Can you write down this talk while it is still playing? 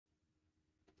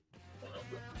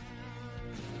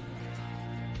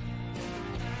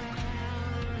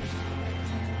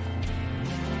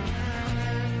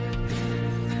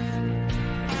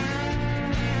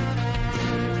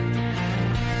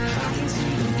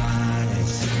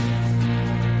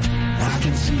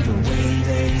see the way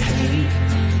they hate.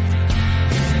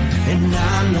 And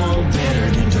I know better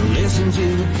than to listen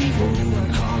to the people who are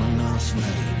calling us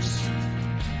slaves.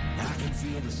 I can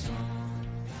feel the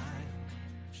sunlight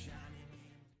shining.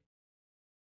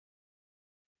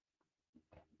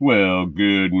 Well,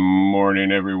 good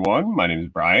morning, everyone. My name is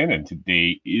Brian, and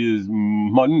today is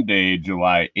Monday,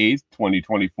 July 8th,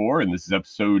 2024, and this is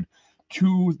episode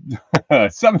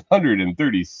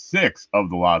 736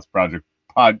 of the Lost Project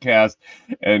podcast.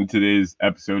 And today's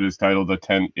episode is titled A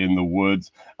Tent in the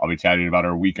Woods. I'll be chatting about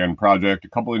our weekend project, a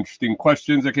couple interesting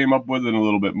questions I came up with, and a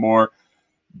little bit more.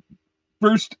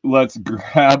 First, let's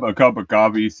grab a cup of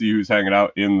coffee, see who's hanging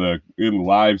out in the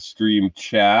live stream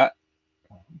chat.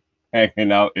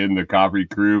 Hanging out in the coffee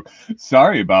crew.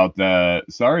 Sorry about that.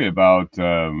 Sorry about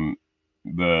the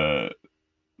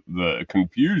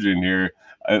confusion here.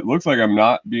 It looks like I'm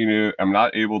not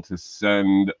able to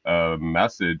send a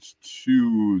message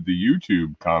to the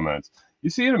YouTube comments. You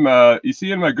see in my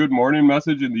good morning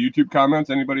message in the YouTube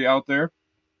comments? Anybody out there?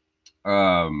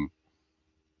 Hello.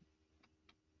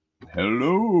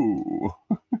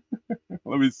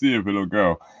 Let me see if it'll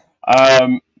go.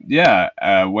 When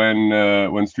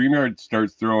StreamYard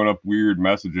starts throwing up weird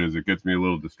messages, it gets me a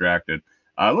little distracted.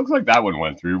 Looks like that one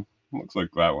went through.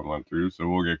 So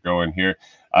we'll get going here.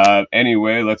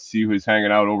 Anyway, let's see who's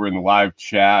hanging out over in the live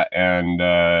chat and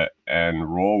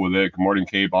roll with it. Good morning,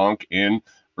 K-Bonk in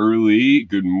early.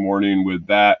 Good morning with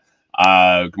that.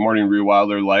 Good morning, Real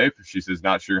Wilder Life. She says,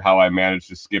 not sure how I managed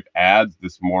to skip ads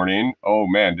this morning. Oh,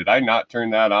 man, did I not turn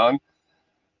that on?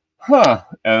 Huh.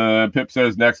 Pip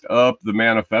says, next up, the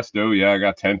manifesto. Yeah, I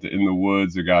got tent in the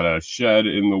woods. I got a shed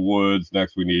in the woods.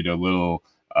 Next, we need a little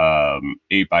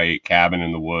 8x8 cabin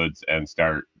in the woods and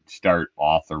start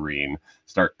authoring,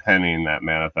 start penning that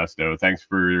manifesto. Thanks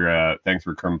for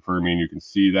confirming. You can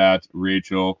see that,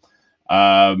 Rachel.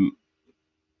 Let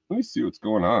me see what's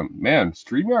going on. Man,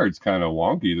 StreamYard's kind of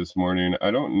wonky this morning.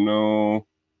 I don't know.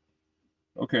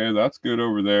 Okay, that's good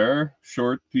over there.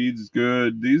 Short feed's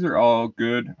good. These are all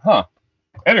good. Huh.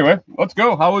 Anyway, let's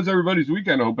go. How was everybody's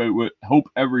weekend? Hope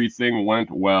everything went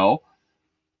well.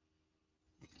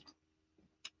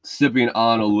 Sipping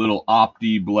on a little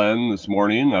Opti blend this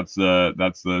morning. That's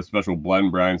the special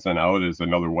blend Brian sent out. Is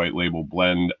another white label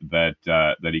blend that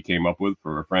he came up with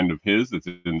for a friend of his that's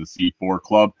in the C4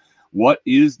 Club. What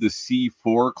is the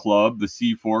C4 Club? The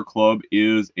C4 Club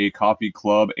is a coffee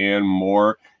club and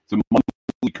more. It's a monthly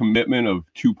commitment of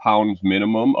 2 pounds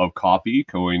minimum of coffee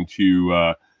coming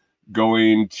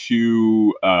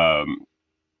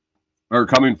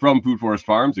from Food Forest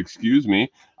Farms, excuse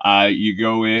me. You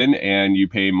go in and you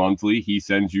pay monthly. He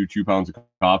sends you 2 pounds of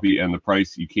coffee, and the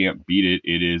price, you can't beat it.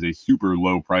 It is a super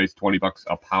low price, $20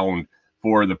 a pound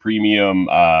for the premium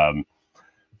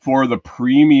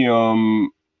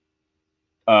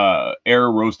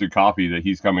air roasted coffee that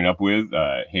he's coming up with,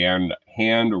 hand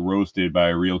roasted by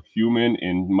a real human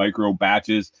in micro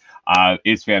batches.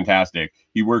 It's fantastic.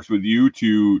 He works with you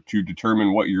to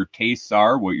determine what your tastes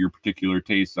are, what your particular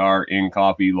tastes are in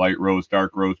coffee: light roast,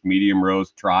 dark roast, medium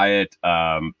roast. Try it,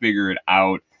 figure it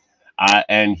out,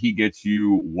 and he gets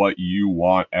you what you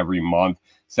want every month.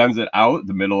 Sends it out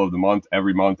the middle of the month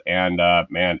every month, and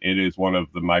man, it is one of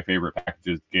my favorite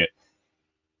packages to get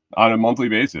on a monthly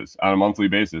basis.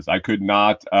 I could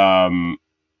not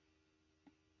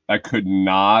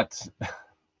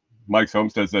Mike's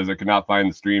Homestead says I could not find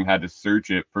the stream, had to search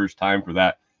it first time for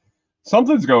that.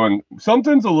 Something's a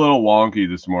little wonky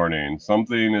this morning.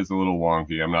 Something is a little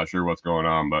wonky. I'm not sure what's going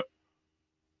on, but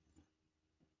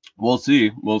we'll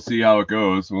see how it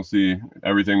goes. We'll see.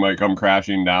 Everything might come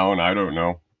crashing down. I don't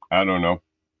know.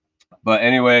 But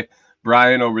anyway,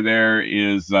 Brian over there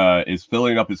is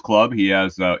filling up his club. He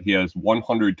has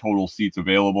 100 total seats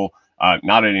available.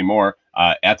 Not anymore.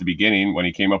 At the beginning, when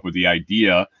he came up with the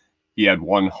idea, he had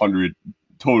 100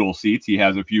 total seats. He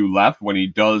has a few left. When he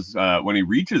reaches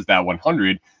that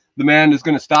 100, the man is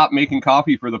going to stop making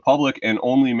coffee for the public and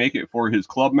only make it for his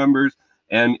club members.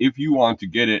 And if you want to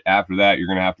get it after that, you're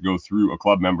going to have to go through a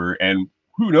club member. And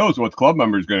who knows what the club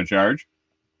member is going to charge?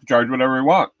 Charge whatever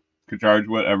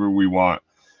we want.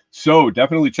 So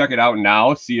definitely check it out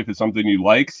now. See if it's something you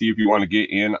like. See if you want to get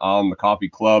in on the coffee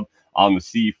club, on the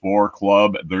C4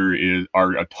 Club. There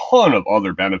are a ton of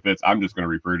other benefits. I'm just going to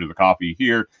refer to the coffee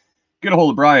here. Get a hold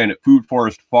of Brian at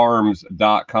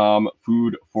foodforestfarms.com,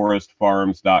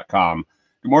 foodforestfarms.com.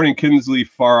 Good morning, Kinsley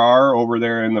Farrar over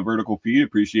there in the vertical feed.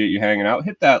 Appreciate you hanging out.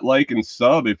 Hit that like and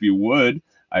sub if you would.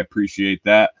 I appreciate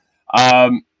that.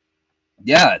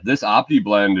 Yeah, this Opti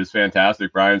blend is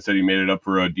fantastic. Brian said he made it up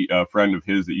for a friend of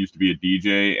his that used to be a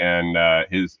DJ, and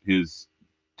his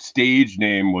stage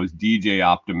name was DJ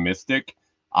Optimistic.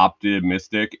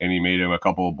 Optimistic, and he made him a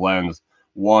couple of blends.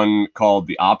 One called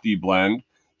the Opti Blend.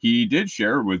 He did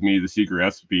share with me the secret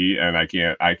recipe, and I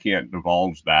can't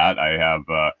divulge that. I have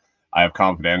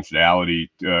confidentiality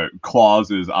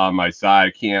clauses on my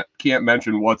side. Can't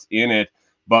mention what's in it,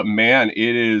 but man,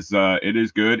 it is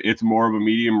good. It's more of a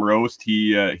medium roast.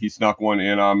 He snuck one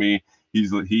in on me.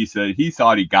 He said he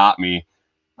thought he got me.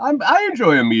 I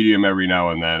enjoy a medium every now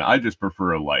and then. I just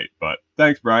prefer a light. But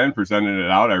thanks, Brian, for sending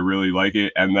it out. I really like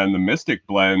it. And then the Mystic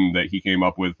blend that he came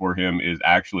up with for him is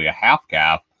actually a half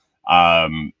calf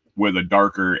with a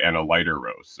darker and a lighter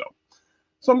roast. So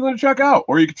something to check out.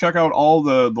 Or you can check out all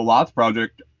the Lots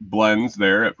Project blends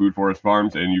there at Food Forest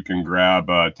Farms, and you can grab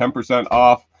 10%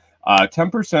 off.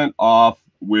 10% off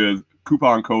with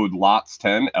coupon code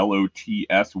LOTS10,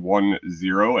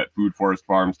 LOTS10 at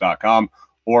foodforestfarms.com.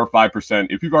 Or 5%.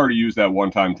 If you've already used that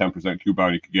one-time 10%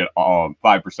 coupon, you can get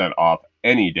 5% off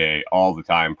any day, all the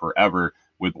time, forever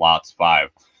with Lots 5.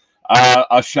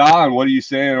 Ashan, what are you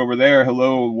saying over there?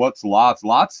 Hello, what's Lots?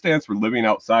 Lots stands for living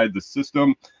outside the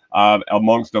system,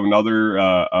 amongst a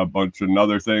bunch of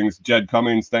other things. Jed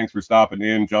Cummings, thanks for stopping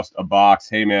in. Just a box.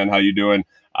 Hey, man, how you doing?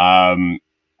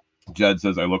 Jed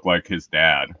says I look like his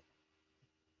dad.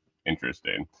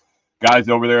 Interesting. Guys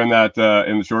over there in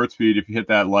the shorts feed, if you hit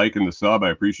that like and the sub, I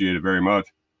appreciate it very much.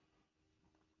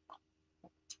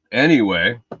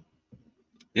 Anyway,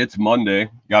 it's Monday.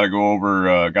 Got to go over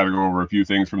a few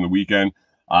things from the weekend.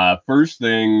 First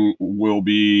thing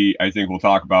I think we'll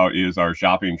talk about is our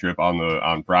shopping trip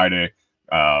on Friday.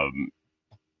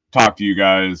 Talk to you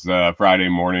guys Friday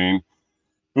morning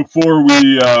before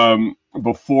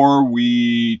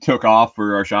we took off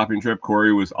for our shopping trip.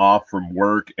 Corey was off from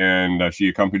work, and she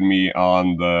accompanied me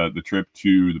on the trip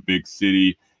to the big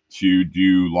city to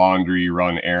do laundry,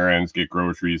 run errands, get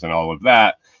groceries, and all of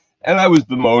that. And I was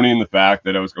bemoaning the fact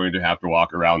that I was going to have to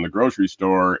walk around the grocery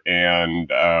store and,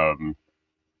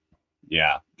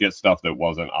 get stuff that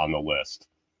wasn't on the list.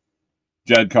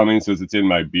 Jed Cummings says it's in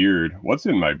my beard. What's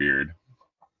in my beard?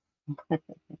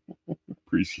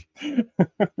 Appreciate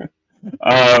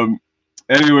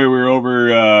Anyway, we're over.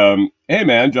 Hey,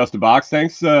 man, Just a Box.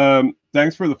 Thanks for the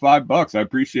 $5. I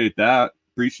appreciate that.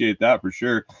 Appreciate that for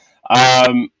sure.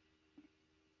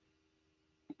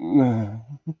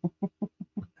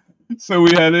 So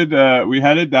we headed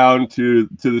down to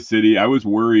the city. I was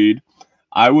worried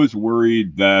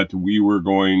that we were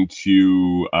going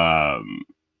to.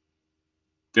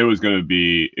 It was going to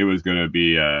be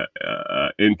a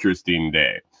interesting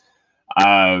day.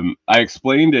 I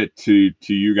explained it to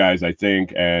you guys, I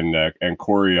think, and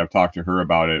Corey. I've talked to her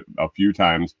about it a few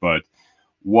times, but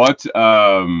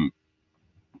the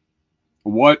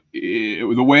way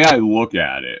I look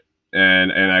at it,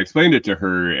 and I explained it to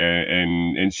her,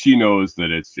 and she knows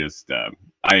that it's just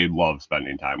I love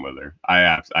spending time with her. I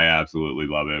absolutely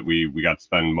love it. We got to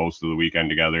spend most of the weekend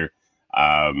together,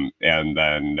 and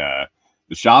then the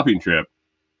shopping trip.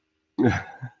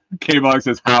 K-Bog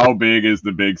says, how big is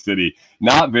the big city?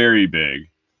 Not very big.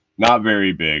 Not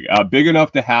very big. Big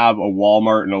enough to have a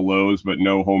Walmart and a Lowe's, but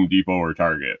no Home Depot or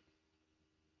Target.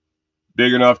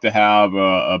 Big enough to have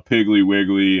a Piggly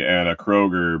Wiggly and a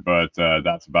Kroger, but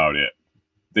that's about it.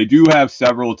 They do have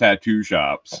several tattoo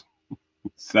shops.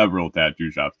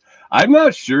 I'm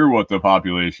not sure what the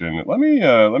population. Let me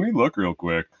look real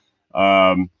quick.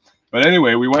 But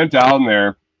anyway, we went down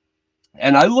there.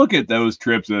 And I look at those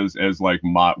trips as like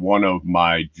one of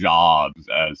my jobs,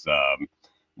 as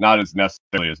not as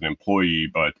necessarily as an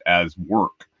employee, but as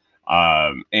work.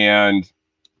 And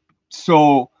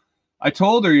so I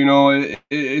told her,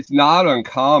 it's not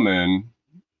uncommon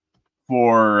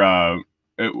for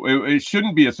it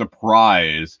shouldn't be a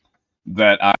surprise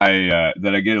that I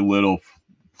get a little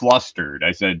flustered.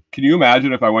 I said, can you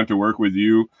imagine if I went to work with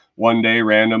you one day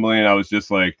randomly and I was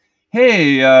just like,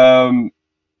 hey,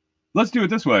 let's do it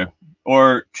this way,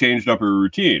 or changed up her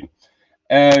routine.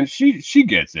 And she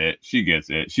gets it. She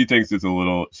thinks it's a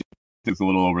little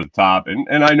over the top.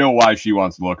 And I know why she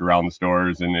wants to look around the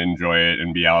stores and enjoy it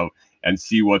and be out and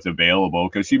see what's available.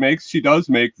 Cause she does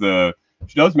make the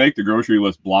grocery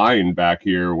list blind back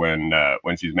here when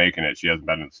she's making it. She hasn't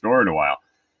been in the store in a while.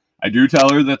 I do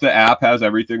tell her that the app has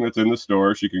everything that's in the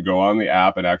store. She can go on the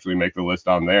app and actually make the list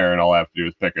on there, and all I have to do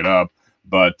is pick it up.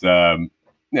 But,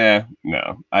 no,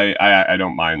 I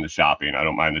don't mind the shopping. I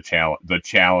don't mind the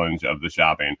challenge of the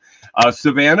shopping.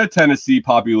 Savannah, Tennessee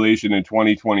population in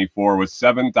 2024 was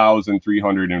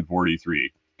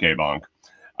 7,343. K-Bonk.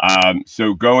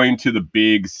 So going to the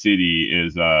big city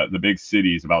is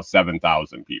about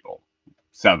 7,000 people.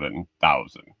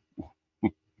 7,000.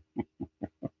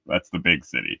 That's the big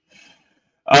city.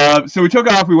 So we took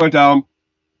off. We went down.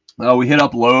 We hit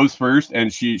up Lowe's first,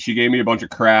 and she gave me a bunch of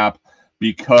crap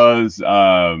because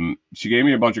I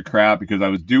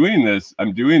was doing this.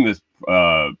 I'm doing this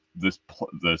this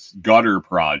gutter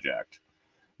project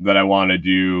that I want to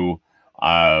do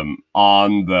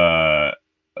on the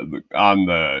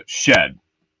shed.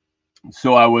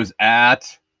 So I was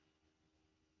at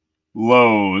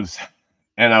Lowe's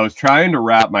and I was trying to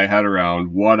wrap my head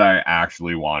around what I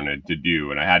actually wanted to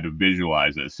do, and I had to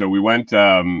visualize it. So we went.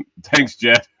 Thanks,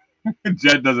 Jed.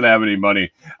 Jed doesn't have any money.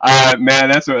 Man,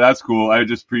 that's cool. I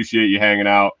just appreciate you hanging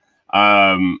out.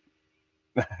 I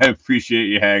appreciate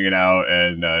you hanging out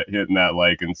and hitting that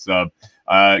like and sub.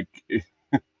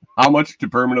 How much to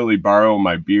permanently borrow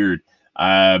my beard?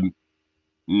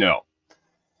 No.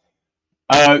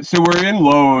 So we're in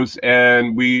Lowe's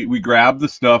and we grabbed the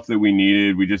stuff that we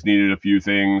needed. We just needed a few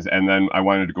things, and then I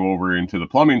wanted to go over into the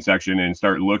plumbing section and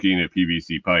start looking at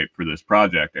PVC pipe for this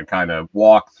project and kind of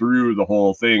walk through the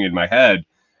whole thing in my head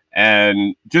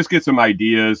and just get some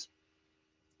ideas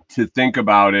to think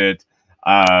about it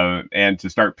and to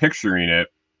start picturing it.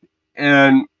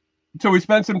 And so we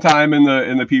spent some time in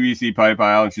the PVC pipe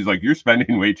aisle, and she's like, "You're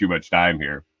spending way too much time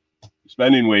here.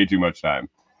 Spending way too much time.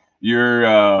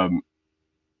 You're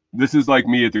this is like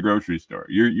me at the grocery store.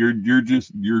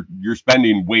 You're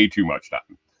spending way too much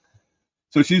time."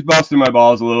 So she's busting my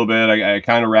balls a little bit. I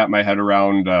kind of wrap my head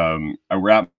around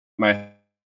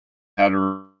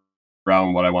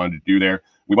what I wanted to do there.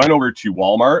 We went over to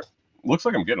Walmart. Looks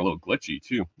like I'm getting a little glitchy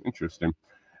too. Interesting.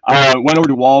 Went over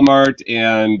to Walmart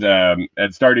and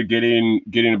started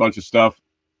getting a bunch of stuff.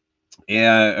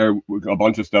 And a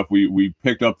bunch of stuff. We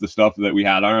picked up the stuff that we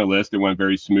had on our list. It went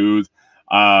very smooth.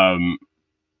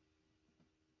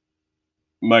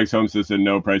 Mike's Homestead said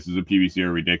no, prices of PVC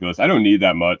are ridiculous. I don't need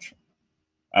that much.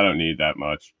 And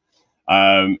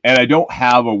I don't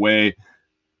have a way.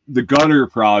 The gutter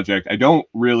project, I don't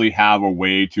really have a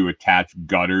way to attach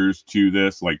gutters to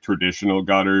this, like traditional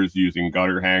gutters using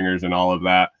gutter hangers and all of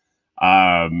that.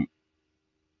 I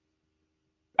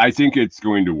think it's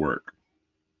going to work.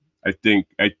 I think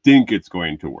it's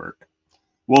going to work.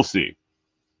 We'll see.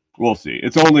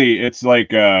 It's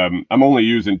like I'm only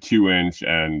using 2-inch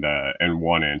and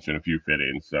 1-inch and a few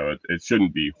fittings, so it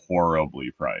shouldn't be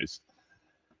horribly priced.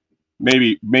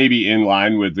 Maybe in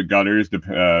line with the gutters.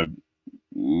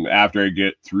 After I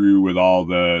get through with all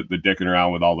the dicking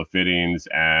around with all the fittings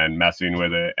and messing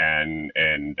with it and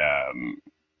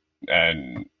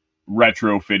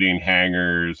retrofitting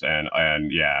hangers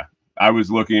and yeah, I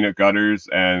was looking at gutters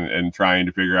and trying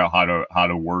to figure out how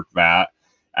to work that.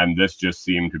 And this just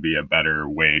seemed to be a better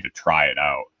way to try it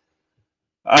out.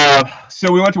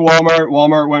 So we went to Walmart.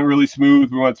 Walmart went really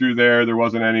smooth. We went through there. There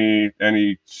wasn't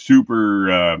any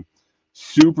super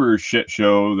shit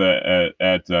show that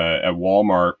at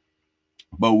Walmart,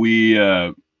 but we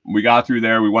got through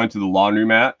there. We went to the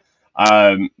laundromat.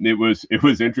 It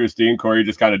was interesting. Corey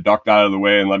just kind of ducked out of the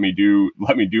way and let me do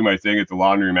my thing at the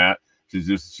laundromat.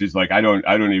 She's like, I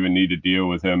don't even need to deal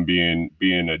with him being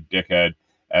a dickhead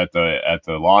at the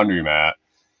laundromat.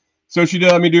 So she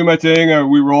let me do my thing.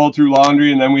 We rolled through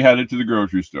laundry and then we headed to the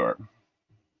grocery store.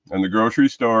 And the grocery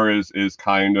store is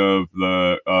kind of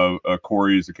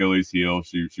Corey's Achilles heel.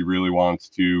 She really wants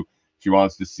to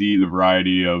see the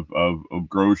variety of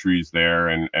groceries there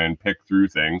and pick through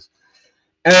things.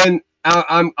 And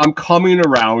I'm coming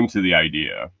around to the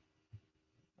idea.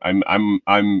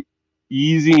 I'm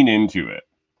easing into it.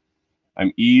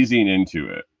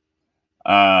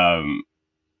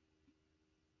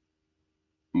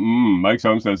 Mike's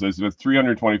Homestead says it's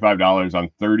 $325 on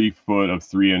 30 foot of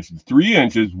 3-inch.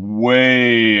 3-inch is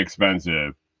way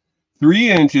expensive.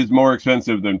 3-inch is more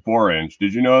expensive than 4-inch.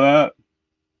 Did you know that?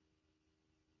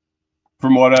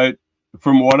 From what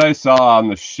I saw on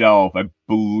the shelf, I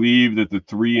believe that the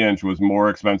 3-inch was more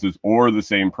expensive or the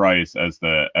same price as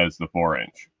the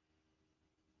 4-inch.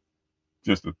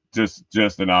 Just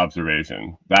an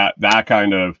observation. That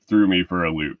kind of threw me for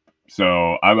a loop.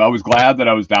 So I was glad that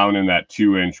I was down in that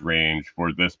 2-inch range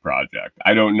for this project.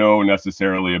 I don't know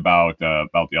necessarily about the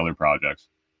other projects,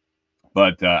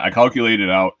 but I calculated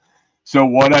out. So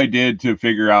what I did to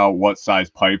figure out what size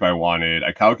pipe I wanted,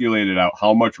 I calculated out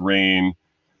how much rain.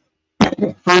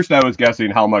 First, I was guessing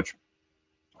how much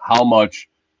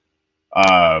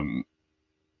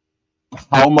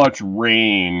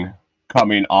rain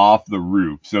coming off the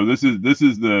roof. So this is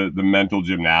the mental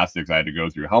gymnastics I had to go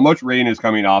through. How much rain is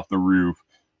coming off the roof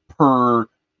per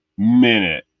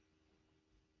minute?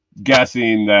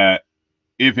 Guessing that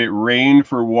if it rained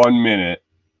for 1 minute,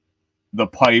 the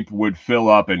pipe would fill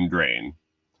up and drain.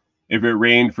 If it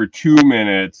rained for 2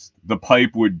 minutes, the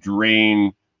pipe would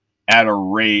drain at a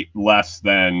rate less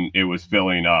than it was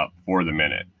filling up for the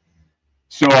minute.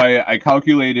 So I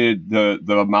calculated the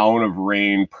amount of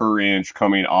rain per inch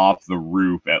coming off the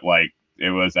roof at like, it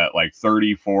was at like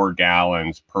 34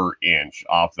 gallons per inch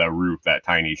off the roof, that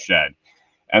tiny shed.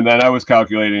 And then I was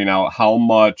calculating out how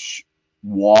much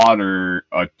water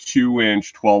a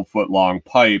 2-inch, 12-foot long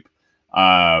pipe,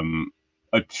 a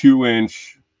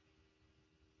 2-inch,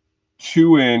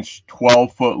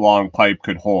 12-foot long pipe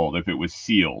could hold if it was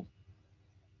sealed.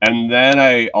 And then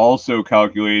I also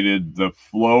calculated the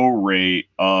flow rate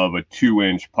of a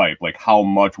 2-inch pipe, like how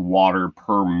much water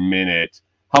per minute,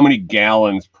 how many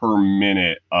gallons per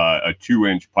minute a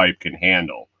 2-inch pipe can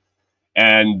handle.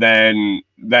 And then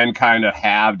kind of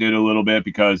halved it a little bit,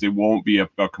 because it won't be a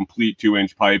complete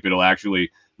 2-inch pipe. It'll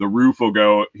actually, the roof will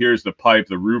go, here's the pipe,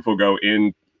 the roof will go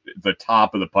in the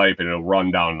top of the pipe and it'll run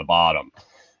down the bottom.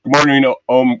 Good morning,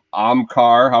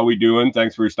 Omkar. How we doing?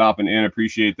 Thanks for stopping in.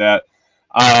 Appreciate that.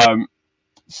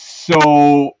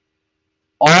 So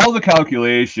all the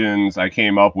calculations I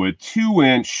came up with,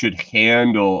 2-inch should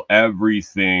handle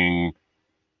everything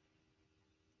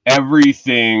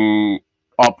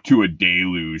up to a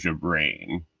deluge of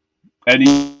rain, and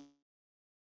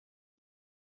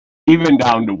even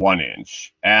down to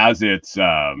 1-inch as it's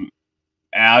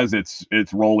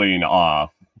rolling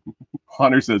off.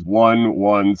 Hunter says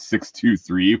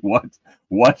 11623.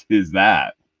 What is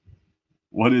that?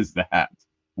 What is that?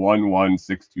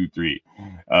 11623.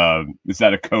 Is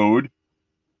that a code?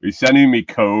 Are you sending me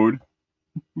code?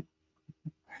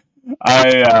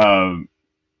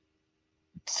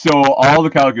 So all the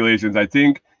calculations, I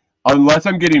think, unless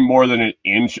I'm getting more than 1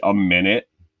 inch a minute,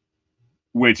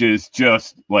 which is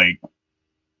just like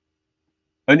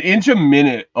 1 inch a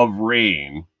minute of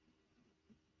rain,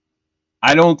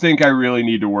 I don't think I really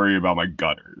need to worry about my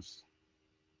gutters.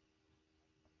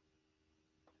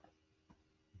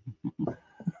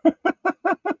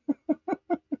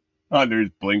 Hunter's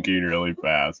blinking really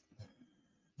fast.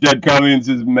 Jed Cummings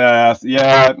is math.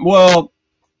 Yeah, well,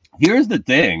 here's the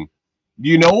thing. Do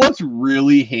you know what's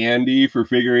really handy for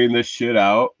figuring this shit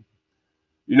out?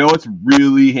 You know what's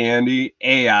really handy?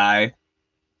 AI.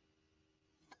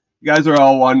 You guys are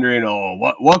all wondering, oh,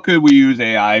 what could we use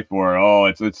AI for? Oh,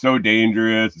 it's so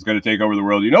dangerous. It's going to take over the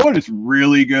world. You know what it's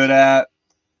really good at?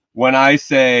 When I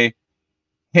say,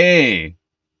 hey,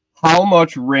 how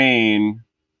much rain,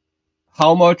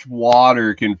 how much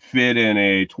water can fit in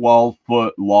a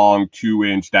 12-foot long,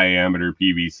 2-inch diameter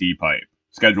PVC pipe?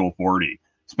 Schedule 40.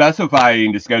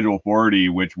 Specifying to Schedule 40,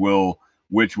 which will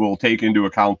take into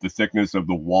account the thickness of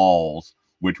the walls,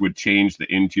 which would change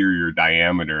the interior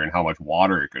diameter and how much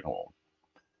water it could hold.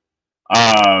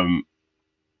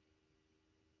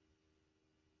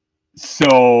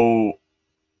 So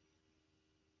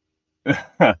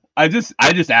I just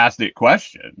asked it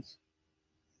questions.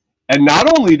 And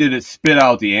not only did it spit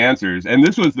out the answers, and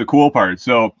this was the cool part.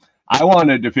 So I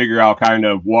wanted to figure out kind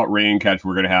of what rain catch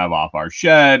we're going to have off our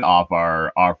shed, off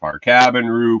our cabin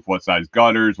roof, what size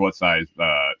gutters, what size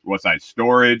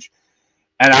storage.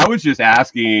 And I was just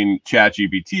asking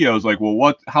ChatGPT. I was like,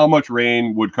 well, how much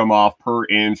rain would come off per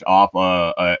inch off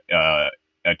a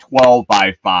 12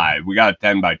 by 5? We got a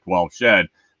 10 by 12 shed,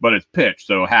 but it's pitched,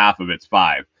 so half of it's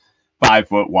 5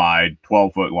 foot wide,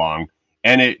 12 foot long.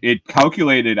 And it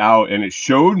calculated out, and it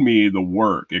showed me the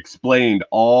work, explained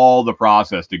all the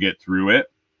process to get through it.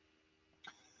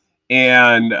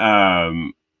 And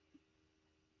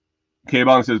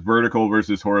K-Bong says vertical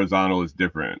versus horizontal is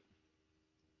different.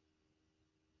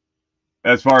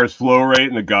 As far as flow rate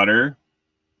in the gutter,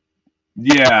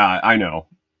 yeah, I know.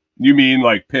 You mean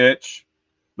like pitch?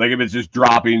 Like if it's just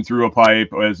dropping through a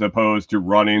pipe as opposed to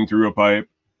running through a pipe?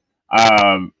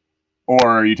 Or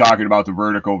are you talking about the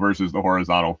vertical versus the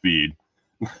horizontal feed?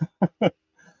 But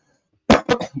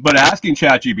asking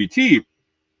ChatGPT,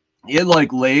 it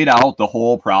like laid out the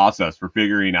whole process for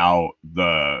figuring out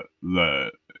the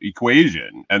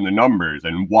equation and the numbers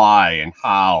and why and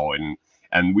how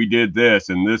and we did this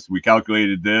and this, we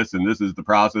calculated this, and this is the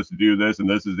process to do this, and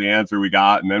this is the answer we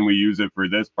got, and then we use it for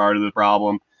this part of the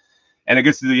problem. And it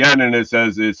gets to the end and it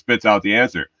says it spits out the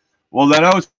answer. Well, then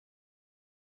I was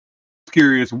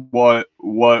curious what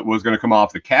was going to come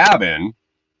off the cabin.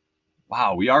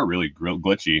 Wow, we are really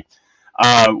glitchy.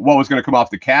 What was going to come off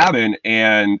the cabin,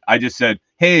 and I just said,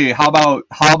 hey, how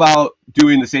about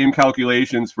doing the same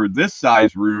calculations for this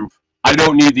size roof? I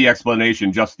don't need the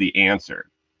explanation, just the answer.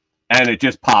 And it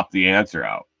just popped the answer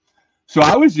out. So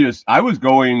I was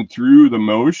going through the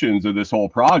motions of this whole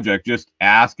project, just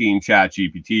asking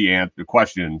ChatGPT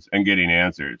questions and getting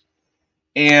answers.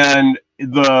 And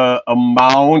the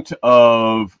amount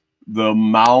of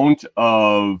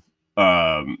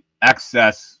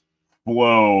excess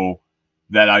flow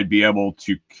that I'd be able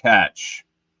to catch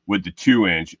with the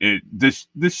 2-inch.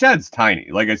 The shed's tiny.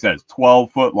 Like I said, it's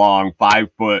 12 foot long, 5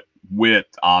 foot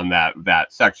width on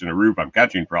that section of roof I'm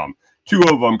catching from. 2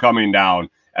 of them coming down,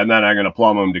 and then I'm going to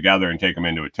plumb them together and take them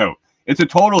into a tote. It's a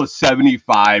total of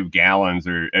 75 gallons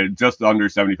or just under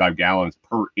 75 gallons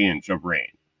per inch of rain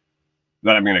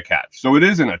that I'm going to catch. So it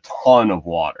isn't a ton of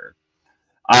water.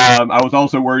 I was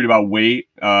also worried about weight.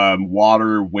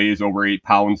 Water weighs over 8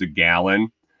 pounds a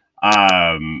gallon.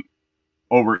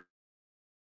 Over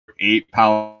 8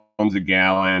 pounds a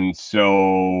gallon.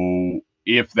 So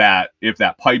if that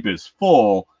pipe is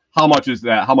full, how much is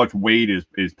that? How much weight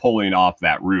is pulling off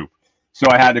that roof? So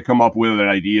I had to come up with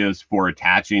ideas for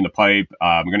attaching the pipe.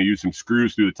 I'm going to use some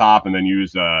screws through the top, and then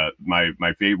use one of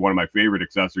my favorite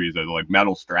accessories, like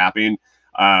metal strapping.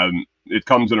 It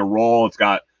comes in a roll. It's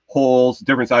got holes,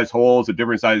 different size holes at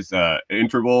different size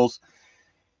intervals,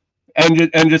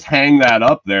 and just hang that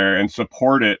up there and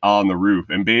support it on the roof,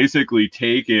 and basically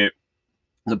take it.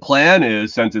 The plan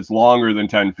is, since it's longer than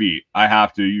 10 feet, I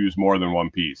have to use more than one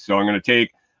piece. So I'm going to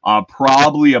take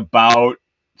probably about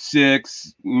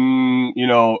 6,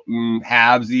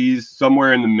 halvesies,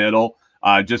 somewhere in the middle,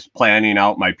 just planning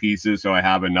out my pieces so I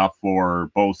have enough for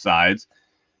both sides.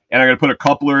 And I'm going to put a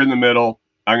coupler in the middle.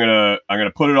 I'm gonna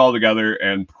put it all together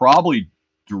and probably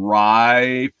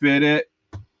dry fit it.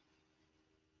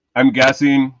 I'm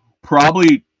guessing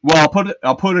probably. Well,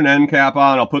 I'll put an end cap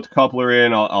on. I'll put the coupler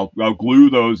in. I'll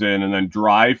glue those in, and then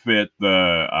dry fit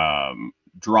the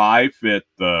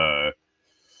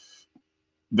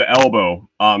elbow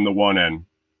on the one end,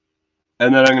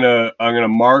 and then I'm gonna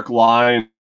mark lines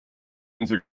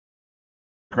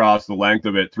across the length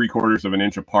of it, 3/4 of an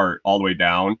inch apart, all the way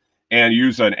down, and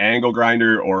use an angle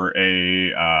grinder or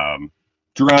a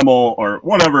Dremel or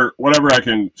whatever I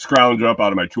can scrounge up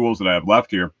out of my tools that I have left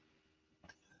here,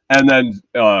 and then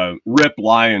rip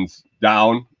lines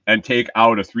down and take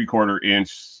out a 3/4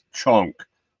 inch chunk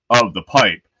of the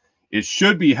pipe. It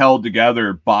should be held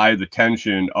together by the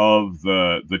tension of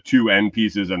the 2 end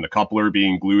pieces and the coupler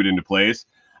being glued into place,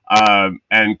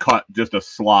 and cut just a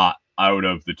slot out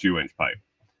of the 2-inch pipe.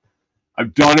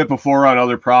 I've done it before on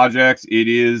other projects.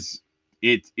 It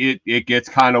gets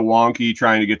kind of wonky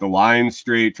trying to get the line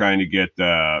straight, trying to get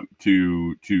to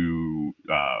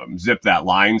zip that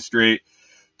line straight,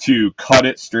 to cut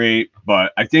it straight.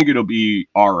 But I think it'll be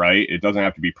all right. It doesn't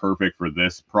have to be perfect for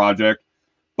this project,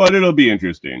 but it'll be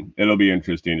interesting. It'll be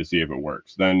interesting to see if it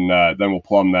works. Then we'll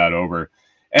plumb that over.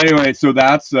 Anyway, so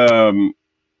that's my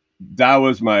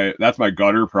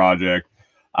gutter project.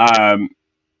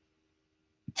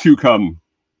 To come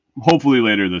hopefully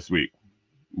later this week.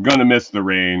 I'm gonna miss the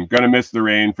rain. Gonna miss the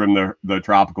rain from the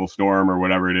tropical storm or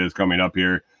whatever it is coming up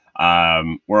here.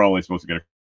 We're only supposed to get a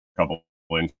couple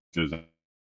inches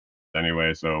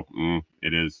anyway, so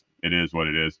it is what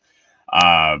it is.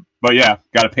 But yeah,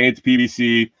 got to paint the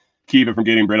PVC, keep it from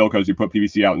getting brittle, because you put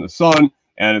PVC out in the sun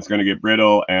and it's going to get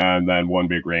brittle, and then one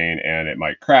big rain and it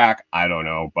might crack. I don't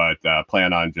know, but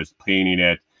plan on just painting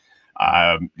it.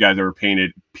 You guys ever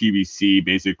painted PVC?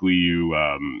 Basically, you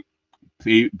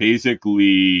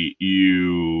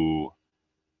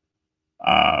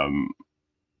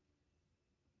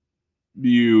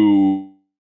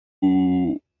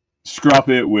scruff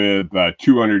it with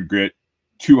 200 grit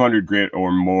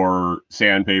or more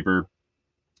sandpaper,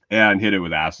 and hit it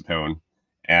with acetone,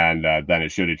 and then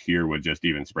it should adhere with just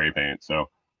even spray paint.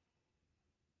 So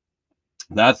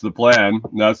that's the plan.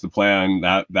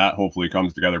 That hopefully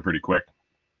comes together pretty quick.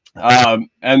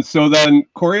 And so then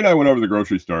Corey and I went over to the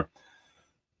grocery store.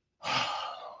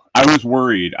 I was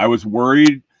worried.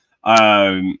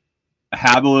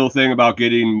 Have a little thing about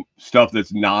getting stuff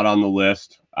that's not on the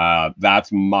list. That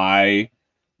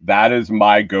is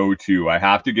my go-to. I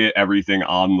have to get everything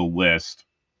on the list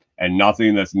and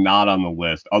nothing that's not on the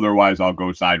list. Otherwise, I'll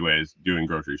go sideways doing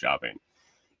grocery shopping.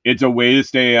 It's a way to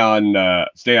stay on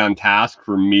task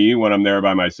for me when I'm there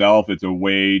by myself. It's a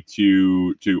way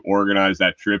to organize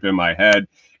that trip in my head.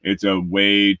 It's a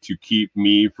way to keep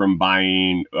me from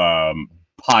buying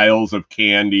piles of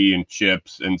candy and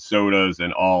chips and sodas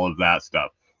and all of that stuff.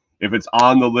 If it's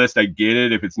on the list, I get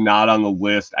it. If it's not on the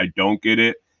list, I don't get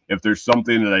it. If there's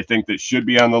something that I think that should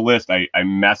be on the list, I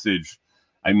message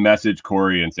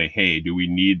Corey and say, hey, do we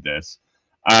need this?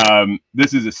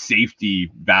 This is a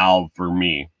safety valve for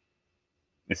me.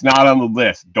 It's not on the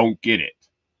list. Don't get it.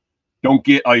 Don't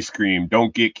get ice cream.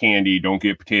 Don't get candy. Don't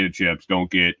get potato chips. Don't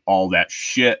get all that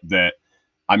shit that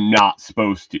I'm not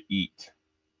supposed to eat.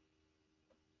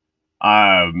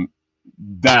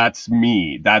 That's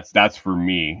me. That's for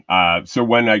me. So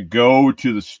when I go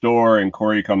to the store and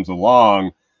Corey comes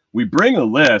along, we bring a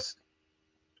list,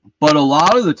 but a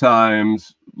lot of the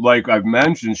times, like I've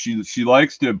mentioned, she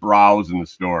likes to browse in the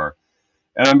store,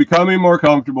 and I'm becoming more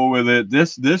comfortable with it.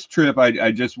 This trip,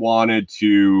 I just wanted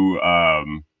to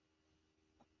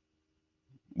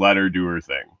let her do her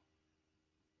thing.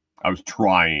 I was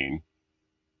trying.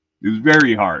 It was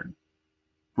very hard.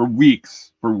 For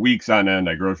weeks on end,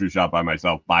 I grocery shop by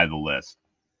myself by the list.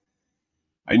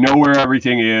 I know where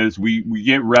everything is. We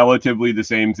get relatively the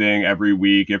same thing every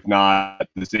week, if not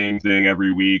the same thing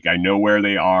every week. I know where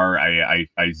they are. I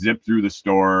zip through the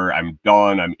store. I'm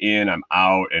done. I'm in. I'm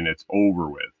out, and it's over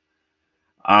with.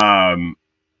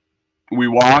 We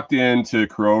walked into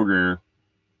Kroger,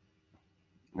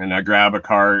 and I grab a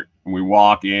cart. And we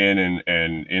walk in,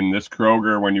 and in this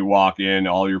Kroger, when you walk in,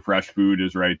 all your fresh food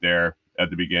is right there at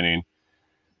the beginning.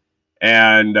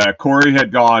 And Corey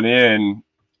had gone in,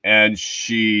 and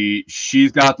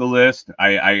she's got the list.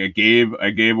 I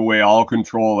gave away all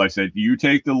control. I said, you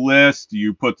take the list,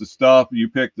 you put the stuff, you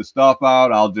pick the stuff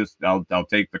out. I'll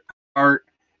take the cart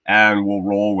and we'll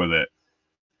roll with it.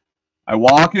 I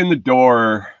walk in the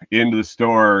door into the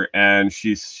store, and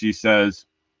she says,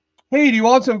 hey, do you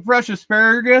want some fresh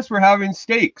asparagus? We're having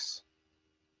steaks.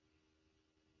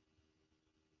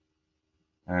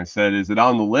 And I said, is it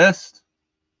on the list?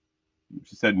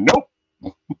 She said, nope.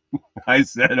 I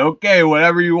said, okay,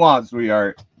 whatever you want,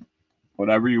 sweetheart.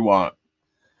 Whatever you want.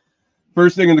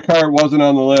 First thing in the cart wasn't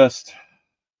on the list.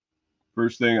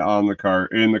 First thing in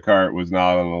the cart was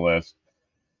not on the list.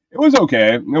 It was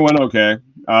okay. It went okay.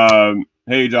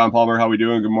 Hey, John Palmer, how we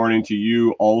doing? Good morning to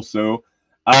you also.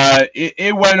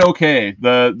 It went okay.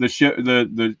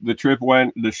 The trip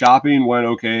went, the shopping went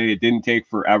okay. It didn't take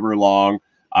forever long.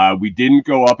 We didn't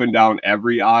go up and down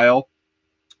every aisle.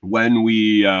 When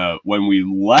we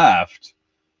left,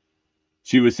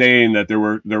 she was saying that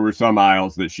there were some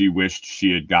aisles that she wished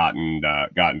she had gotten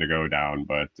to go down,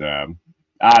 but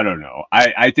I don't know.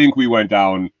 I think we went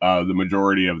down the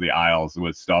majority of the aisles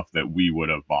with stuff that we would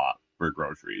have bought for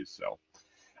groceries. So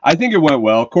I think it went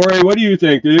well. Corey, what do you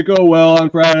think? Did it go well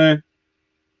on Friday?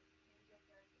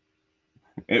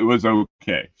 It was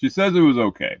okay. She says it was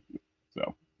okay.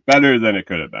 So better than it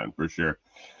could have been for sure.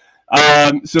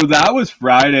 So that was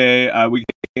Friday. We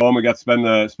came home. We got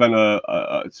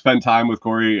to spend time with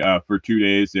Corey for 2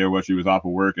 days there while she was off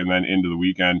of work, and then into the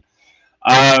weekend.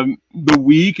 The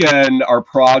weekend, our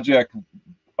project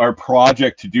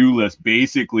to-do list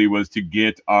basically was to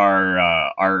get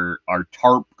our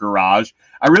tarp garage.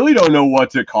 I really don't know what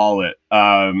to call it.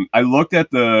 I looked at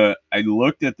the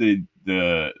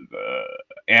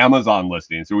Amazon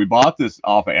listing. So we bought this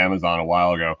off of Amazon a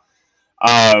while ago.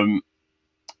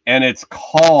 And it's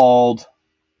called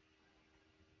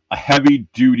a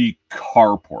heavy-duty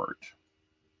carport.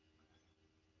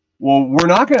 Well, we're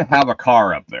not going to have a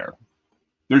car up there.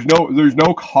 There's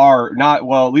no car,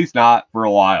 at least not for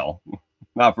a while.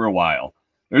 Not for a while.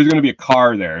 There's going to be a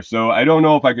car there. So I don't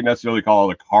know if I could necessarily call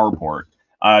it a carport.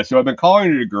 So I've been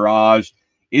calling it a garage.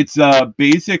 It's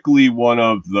basically one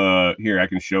of the, here, I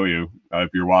can show you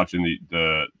if you're watching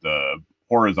the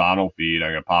horizontal feed. I'm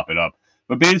going to pop it up.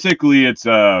 But basically, it's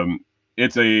a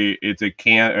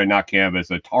not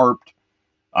canvas, a tarped,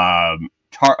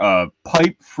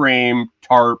 pipe frame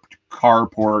tarped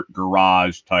carport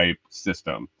garage type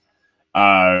system.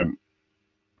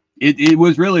 It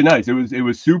was really nice. It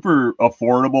was super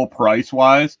affordable price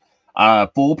wise.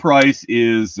 Full price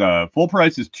is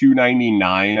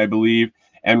 $299, I believe,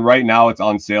 and right now it's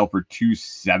on sale for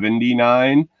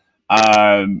 $279.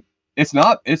 It's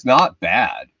not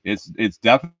bad. It's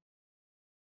definitely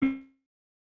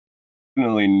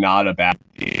not a bad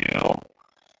deal.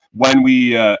 When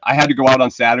I had to go out on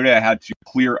Saturday, I had to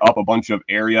clear up a bunch of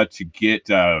area to get.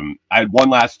 I had one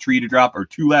last tree to drop, or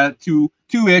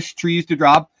two-ish trees to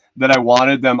drop that I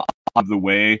wanted them out of the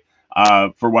way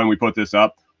for when we put this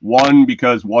up. One,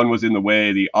 because one was in the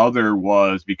way. The other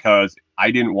was because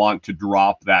I didn't want to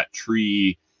drop that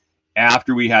tree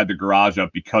after we had the garage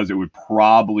up, because it would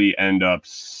probably end up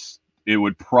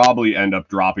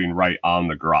dropping right on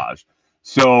the garage.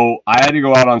 So I had to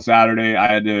go out on Saturday.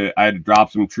 I had to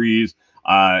drop some trees.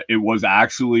 It was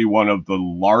actually one of the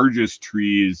largest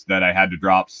trees that I had to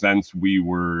drop since we've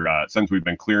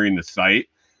been clearing the site.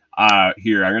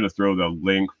 Here, I'm going to throw the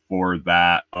link for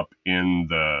that up in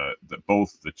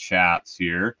both the chats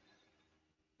here.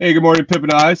 Hey, good morning, Pip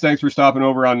and Eyes. Thanks for stopping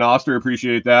over on Noster.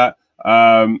 Appreciate that.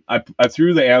 I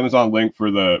threw the Amazon link for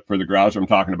the garage I'm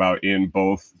talking about in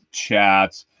both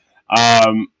chats.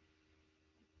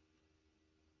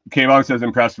 K-Bog says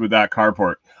impressed with that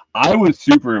carport. I was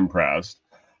super impressed.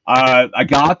 I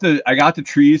got the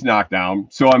trees knocked down,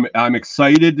 so I'm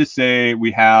excited to say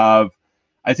we have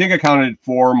I think I counted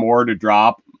 4 more to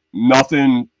drop.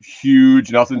 Nothing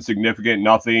huge, nothing significant,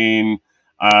 nothing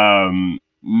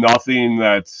nothing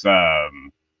that's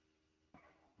I'm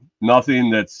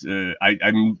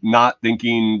not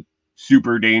thinking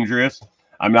super dangerous.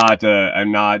 I'm not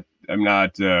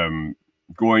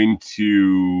going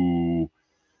to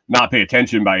not pay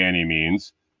attention by any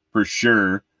means, for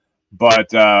sure.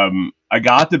 But I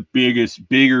got the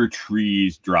bigger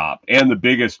trees drop, and the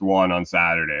biggest one on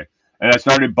Saturday. And I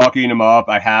started bucking them up.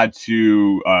 I had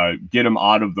to get them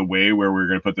out of the way where we were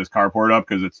going to put this carport up,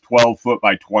 because it's 12 foot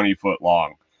by 20 foot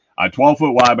long. 12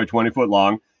 foot wide by 20 foot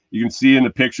long. You can see in the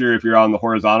picture, if you're on the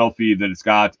horizontal feed, that it's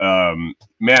got,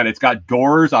 it's got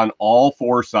doors on all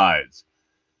 4 sides.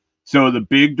 So the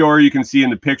big door you can see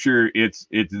in the picture, it's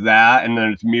that, and then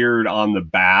it's mirrored on the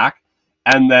back.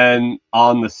 And then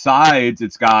on the sides,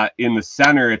 it's got, in the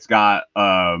center, it's got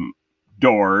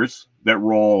doors that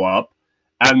roll up.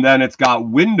 And then it's got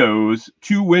windows,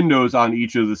 2 windows on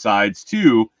each of the sides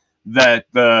too, that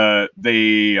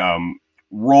they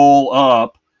roll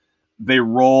up. They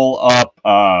roll up.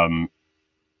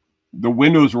 The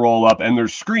windows roll up, and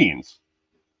there's screens.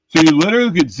 So you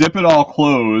literally could zip it all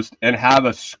closed and have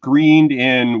a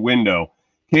screened-in window.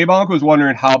 K-Bonk was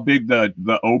wondering how big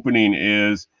the opening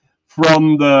is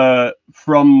from the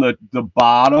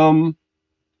bottom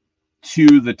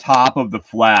to the top of the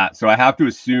flat. So I have to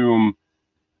assume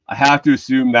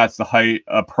that's the height.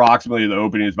 Approximately, the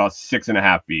opening is about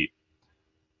 6.5 feet.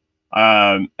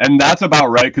 And that's about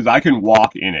right, because I can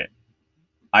walk in it.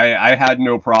 I had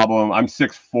no problem. I'm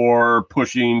 6'4",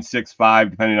 pushing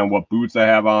 6'5", depending on what boots I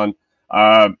have on.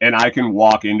 And I can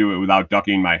walk into it without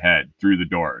ducking my head through the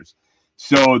doors.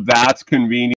 So that's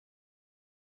convenient.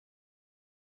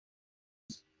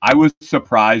 I was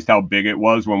surprised how big it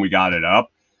was when we got it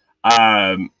up.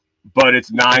 But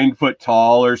it's 9 foot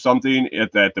tall or something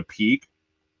at the peak.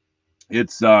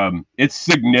 It's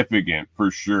significant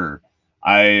for sure.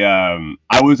 I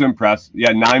was impressed.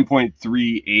 Yeah,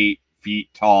 9.38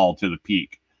 feet tall to the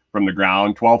peak from the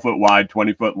ground, 12 foot wide,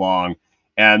 20 foot long,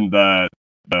 and the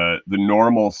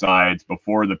normal sides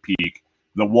before the peak,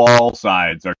 the wall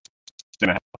sides are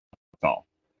 6.5 tall.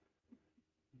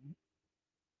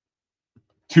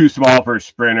 Too small for a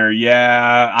sprinter.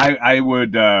 Yeah, I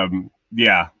would.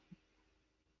 Yeah.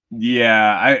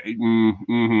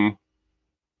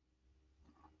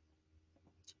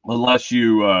 Unless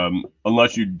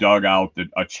you dug out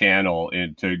a channel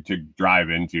to drive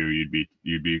into,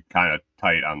 you'd be kind of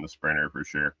tight on the sprinter for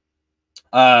sure.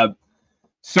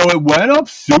 So it went up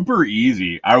super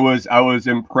easy. I was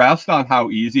impressed on how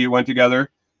easy it went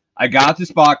together. I got the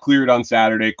spot cleared on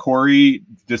Saturday. Corey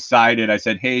decided, I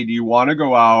said, hey, do you want to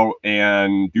go out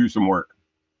and do some work?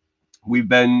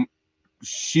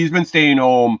 She's been staying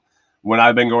home when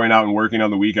I've been going out and working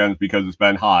on the weekends, because it's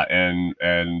been hot, and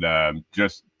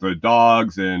just the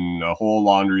dogs and a whole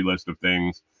laundry list of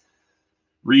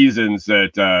reasons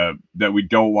that we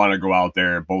don't want to go out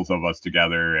there, both of us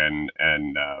together, and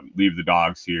leave the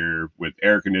dogs here with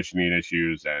air conditioning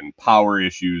issues and power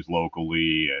issues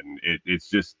locally, and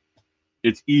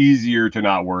it's easier to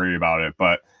not worry about it.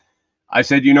 But I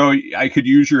said, I could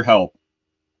use your help.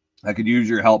 I could use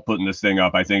your help putting this thing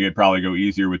up. I think it'd probably go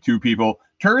easier with 2 people.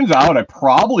 Turns out I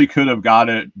probably could have got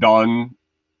it done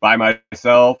by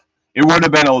myself. It would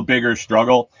have been a bigger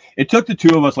struggle. It took the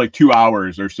 2 of us like 2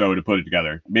 hours or so to put it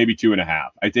together, maybe 2.5.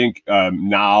 I think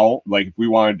now, like if we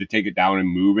wanted to take it down and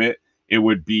move it, it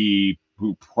would be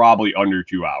probably under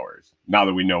 2 hours, now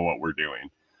that we know what we're doing.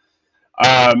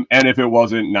 And if it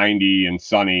wasn't 90 and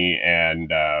sunny,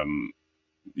 and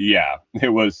yeah, it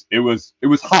was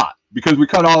hot, because we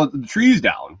cut all the trees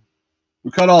down.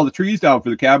 We cut all the trees down for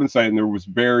the cabin site, and there was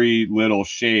very little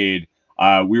shade.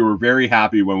 We were very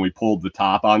happy when we pulled the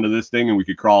top onto this thing and we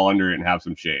could crawl under it and have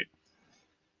some shade.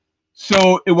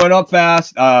 So it went up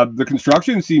fast. The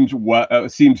construction seems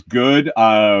good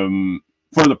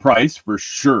for the price, for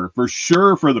sure. For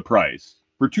the price.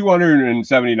 For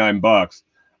 $279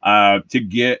 to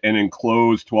get an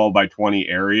enclosed 12 by 20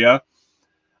 area,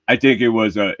 I think it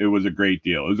was a great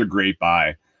deal. It was a great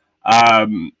buy.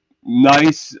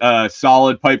 Nice,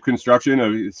 solid pipe construction.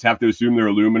 I have to assume they're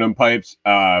aluminum pipes.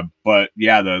 But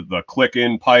yeah, the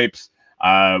click-in pipes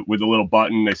with a little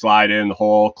button, they slide in the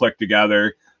hole, click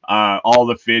together. All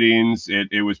the fittings,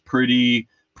 it was pretty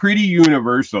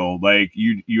universal. Like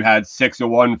you had 6 of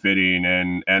one fitting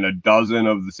and a dozen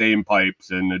of the same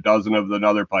pipes and a dozen of the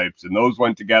other pipes, and those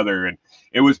went together, and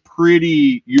it was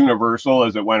pretty universal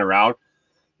as it went around.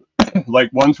 Like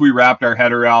once we wrapped our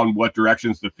head around what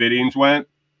directions the fittings went,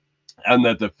 and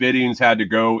that the fittings had to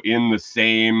go in the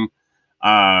same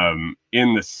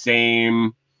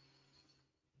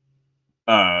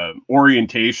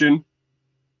orientation.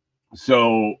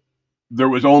 So there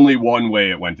was only one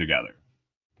way it went together.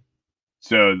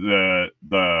 So the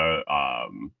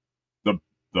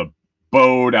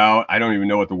bowed out, I don't even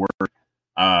know what the word,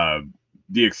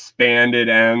 the expanded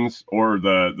ends or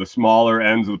the smaller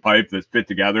ends of the pipe that fit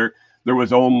together, there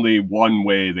was only one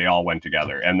way they all went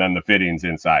together, and then the fittings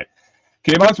inside.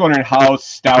 K-Bot's wondering how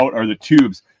stout are the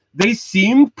tubes. They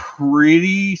seemed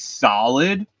pretty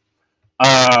solid.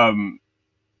 The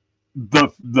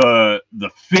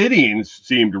fittings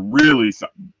seemed really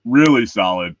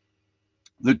solid.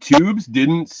 The tubes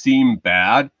didn't seem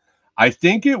bad. I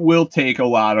think it will take a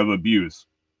lot of abuse.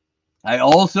 I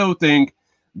also think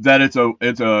that it's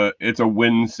a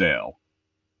wind sail,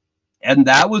 and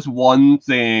that was one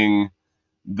thing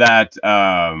that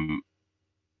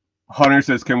Hunter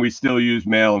says. Can we still use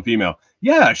male and female?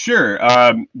 Yeah, sure.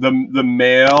 The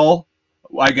male,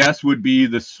 I guess, would be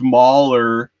the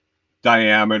smaller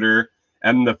diameter,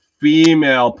 and the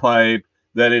female pipe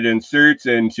that it inserts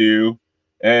into,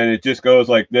 and it just goes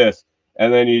like this,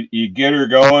 and then you get her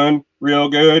going real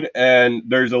good, and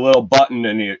there's a little button,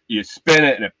 and you spin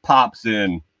it and it pops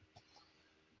in,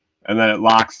 and then it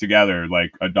locks together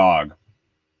like a dog.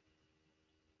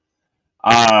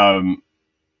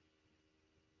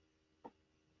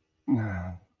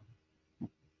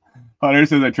 Hunter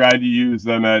says, I tried to use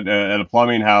them at a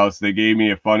plumbing house. They gave me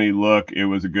a funny look. It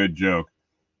was a good joke.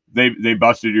 They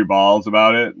busted your balls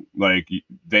about it. Like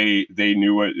they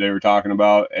knew what they were talking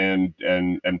about and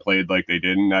played like they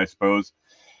didn't, I suppose.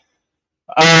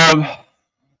 I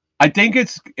think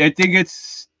it's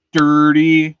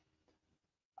sturdy.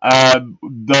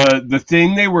 The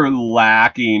thing they were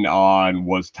lacking on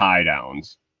was tie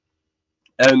downs.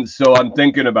 And so I'm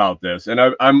thinking about this, and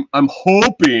I'm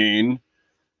hoping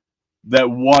that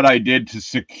what I did to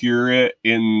secure it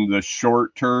in the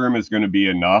short term is going to be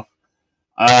enough.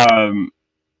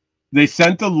 They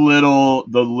sent the little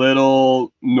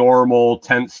normal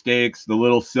tent stakes, the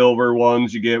little silver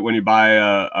ones you get when you buy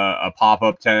a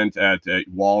pop-up tent at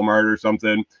Walmart or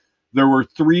something. There were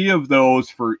 3 of those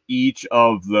for each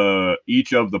of the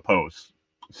posts.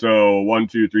 So 1,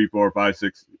 2, 3, 4, 5,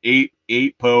 6,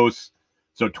 8 posts.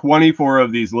 So 24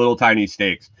 of these little tiny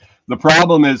stakes. The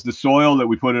problem is the soil that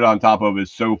we put it on top of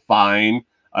is so fine,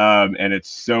 and it's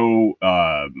so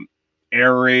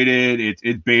aerated.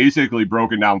 It's basically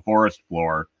broken down forest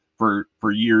floor for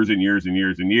years and years and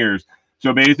years and years.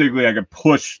 So basically, I could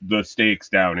push the stakes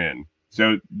down in.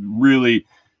 So really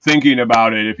thinking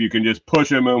about it, if you can just push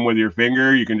them in with your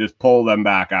finger, you can just pull them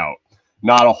back out.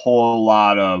 Not a whole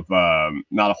lot of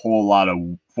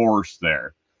force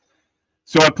there.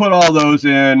 So I put all those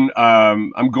in.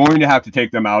 I'm going to have to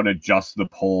take them out and adjust the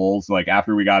poles. Like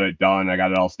after we got it done, I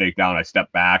got it all staked down. I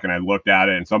stepped back and I looked at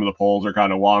it, and some of the poles are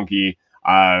kind of wonky.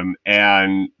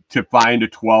 And to find a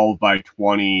 12 by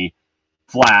 20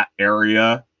 flat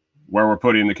area where we're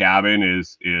putting the cabin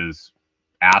is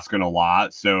asking a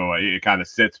lot. So it kind of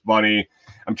sits funny.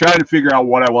 I'm trying to figure out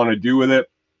what I want to do with it.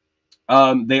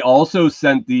 They also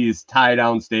sent these tie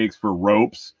down stakes for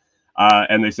ropes.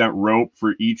 And they sent rope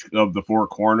for each of the 4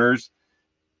 corners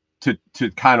to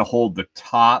kind of hold the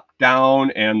top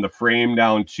down and the frame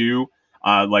down too,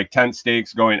 like tent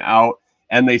stakes going out.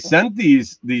 And they sent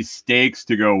these stakes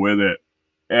to go with it,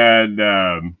 and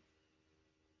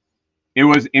it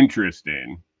was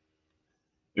interesting.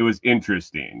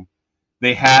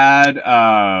 They had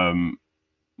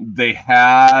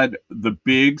the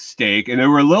big stake, and they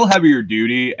were a little heavier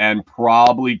duty and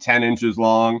probably 10 inches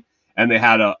long. And they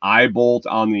had an eye bolt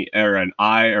on the, or an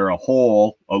eye or a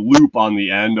hole, a loop on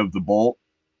the end of the bolt,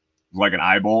 like an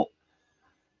eye bolt.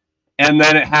 And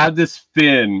then it had this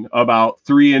fin about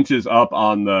 3 inches up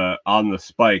on the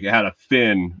spike. It had a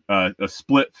fin, a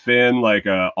split fin, like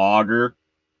a auger.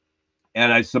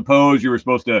 And I suppose you were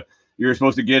supposed to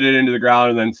get it into the ground,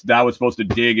 and then that was supposed to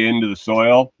dig into the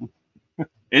soil.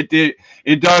 It did.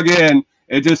 It dug in.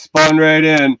 It just spun right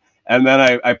in. And then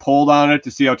I pulled on it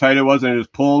to see how tight it was, and it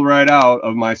just pulled right out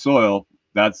of my soil.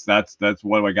 That's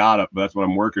what I got. That's what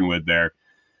I'm working with there.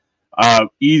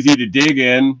 Easy to dig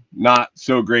in, not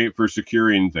so great for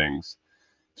securing things.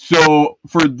 So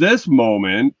for this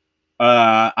moment,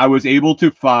 I was able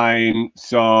to find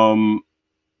some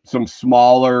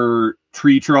smaller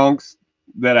tree trunks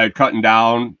that I'd cut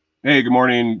down. Hey, good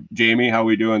morning, Jamie. How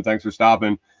we doing? Thanks for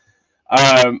stopping.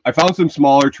 I found some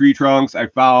smaller tree trunks. I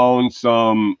found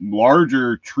some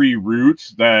larger tree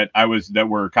roots that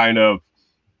were kind of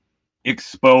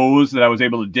exposed that I was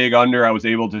able to dig under. I was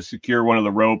able to secure one of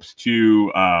the ropes to,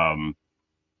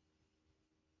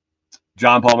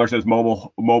 John Palmer says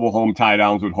mobile home tie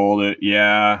downs would hold it.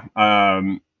 Yeah.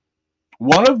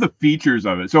 one of the features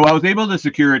of it. So I was able to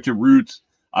secure it to roots,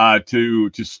 to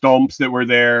stumps that were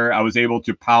there. I was able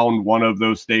to pound one of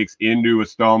those stakes into a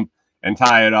stump and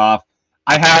tie it off.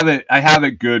 I have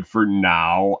it good for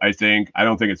now. I think. I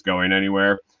don't think it's going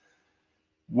anywhere.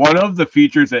 One of the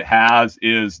features it has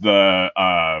is the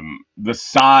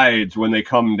sides when they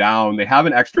come down. They have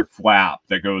an extra flap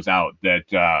that goes out that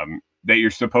you're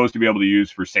supposed to be able to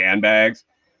use for sandbags.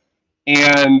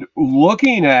 And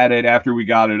looking at it after we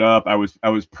got it up, I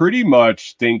was pretty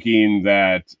much thinking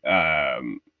that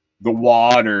the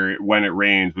water when it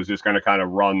rains was just going to kind of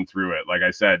run through it. Like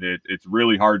I said, it's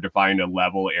really hard to find a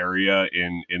level area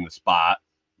in the spot,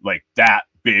 like that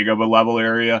big of a level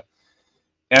area.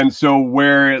 And so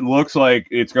where it looks like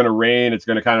it's going to rain, it's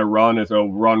going to kind of run,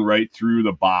 it'll run right through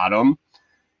the bottom.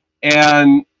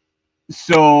 And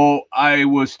so I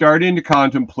was starting to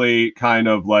contemplate kind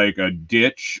of like a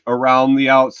ditch around the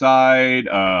outside,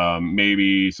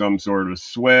 maybe some sort of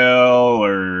swell,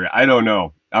 or I don't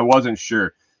know. I wasn't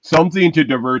sure. Something to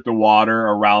divert the water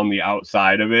around the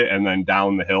outside of it and then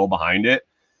down the hill behind it.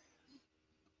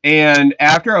 And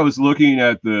after I was looking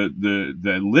at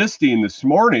the listing this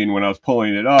morning when I was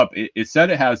pulling it up, it said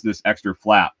it has this extra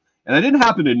flap. And I didn't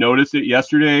happen to notice it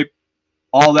yesterday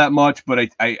all that much, but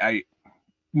I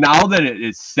now that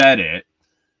it said it,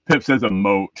 Pip says a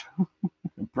moat.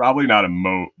 Probably not a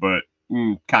moat, but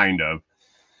kind of.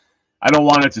 I don't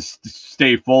want it to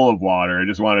stay full of water. I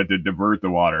just want it to divert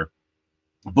the water.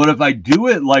 But if I do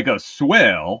it like a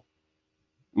swale,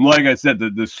 like I said,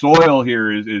 the soil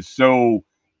here is so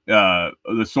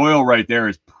the soil right there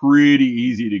is pretty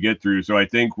easy to get through. So I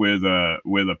think with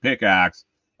a pickaxe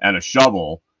and a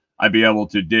shovel, I'd be able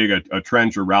to dig a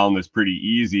trench around this pretty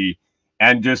easy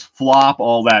and just flop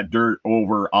all that dirt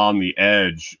over on the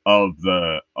edge of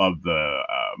the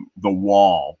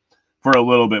wall for a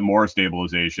little bit more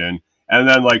stabilization. And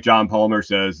then, like John Palmer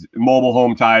says, mobile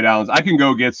home tie downs. I can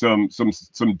go get some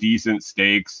decent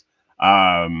stakes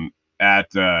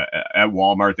at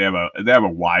Walmart. They have a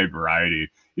wide variety.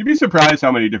 You'd be surprised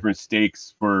how many different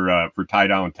stakes for tie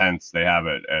down tents they have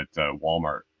at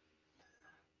Walmart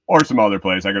or some other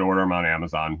place. I could order them on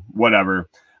Amazon, whatever.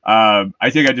 I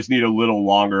think I just need a little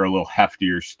longer, a little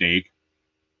heftier stake,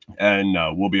 and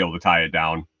we'll be able to tie it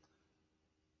down.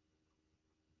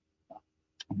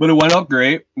 But it went up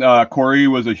great. Corey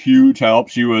was a huge help.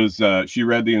 She read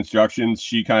the instructions.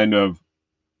 She kind of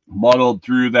muddled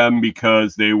through them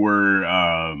because they were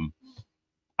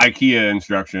IKEA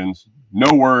instructions.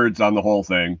 No words on the whole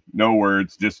thing. No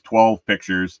words, just 12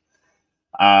 pictures.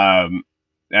 And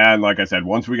like I said,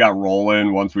 once we got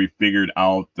rolling, once we figured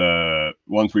out the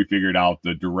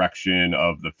direction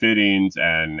of the fittings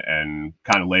and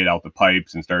kind of laid out the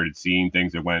pipes and started seeing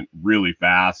things, it went really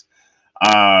fast.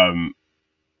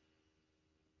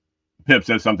 Pip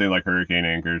says something like hurricane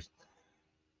anchors.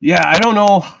 Yeah, I don't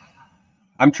know.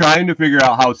 I'm trying to figure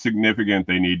out how significant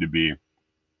they need to be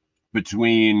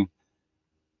between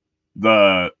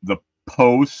the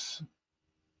posts,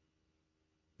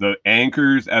 the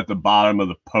anchors at the bottom of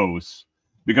the posts,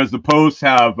 because the posts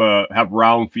have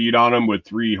round feet on them with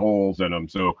 3 holes in them,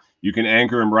 so you can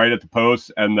anchor them right at the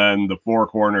posts, and then the 4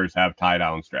 corners have tie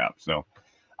down straps. So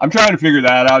I'm trying to figure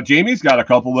that out. Jamie's got a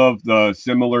couple of the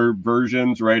similar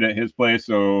versions right at his place,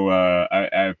 so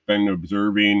I've been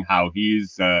observing how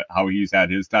he's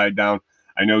had his tied down.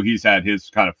 I know he's had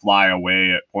his kind of fly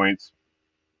away at points,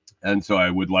 and so I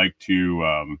would like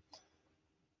to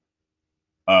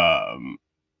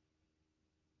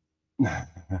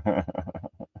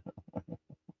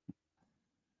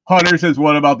Hunter says,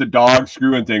 what about the dog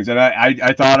screwing things? And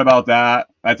I thought about that.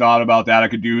 I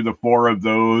could do the 4 of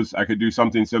those. I could do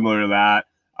something similar to that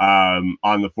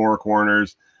on the 4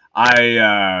 corners.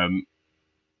 I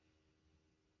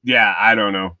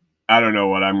don't know. I don't know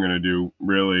what I'm going to do,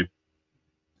 really.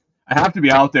 I have to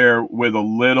be out there with a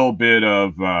little bit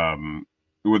of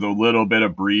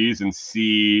breeze and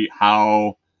see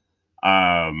how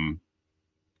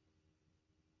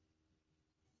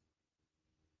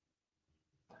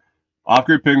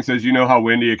Off-Grid Ping says, you know how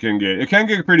windy it can get. It can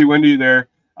get pretty windy there.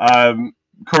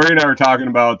 Corey and I were talking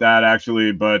about that,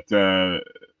 actually, but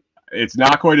it's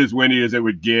not quite as windy as it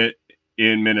would get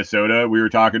in Minnesota. We were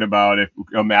talking about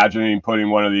imagining putting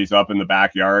one of these up in the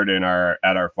backyard at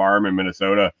our farm in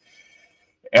Minnesota,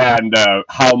 and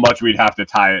how much we'd have to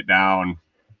tie it down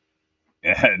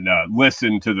and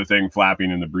listen to the thing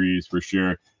flapping in the breeze for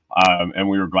sure. And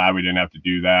we were glad we didn't have to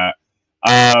do that.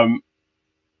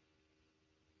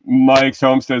 Mike's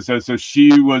Homestead says, so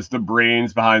she was the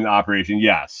brains behind the operation.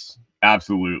 Yes,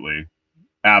 absolutely.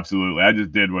 Absolutely. I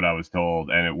just did what I was told,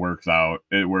 and it works out.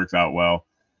 It works out well.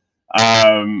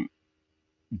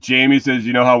 Jamie says,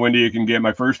 you know how windy it can get.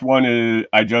 My first one is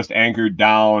I just anchored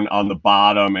down on the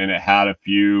bottom and it had a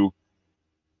few.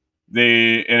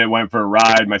 And it went for a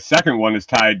ride. My second one is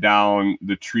tied down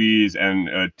the trees and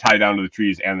tied down to the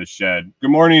trees and the shed. Good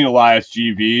morning, Elias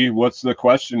GV. What's the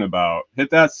question about? Hit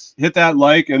that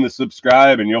like and the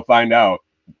subscribe, and you'll find out.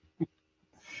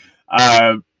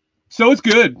 So it's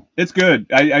good. It's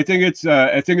good. I think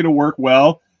I think it'll work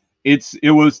well.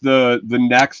 It was the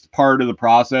next part of the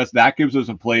process that gives us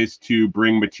a place to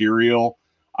bring material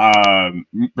up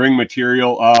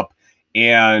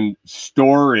and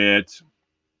store it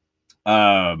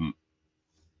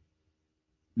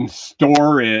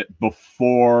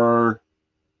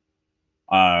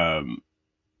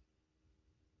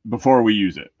before we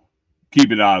use it.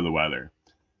 Keep it out of the weather.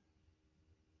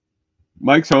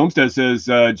 Mike's Homestead says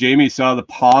Jamie saw the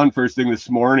pond first thing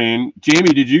this morning.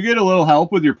 Jamie, did you get a little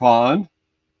help with your pond?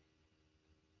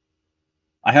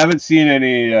 I haven't seen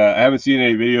any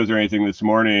videos or anything this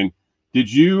morning.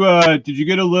 Did you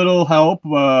get a little help,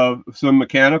 some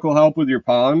mechanical help with your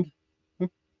pond?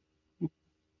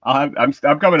 I'm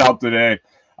coming out today.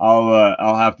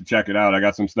 I'll have to check it out. I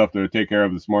got some stuff to take care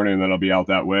of this morning, and then I'll be out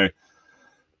that way.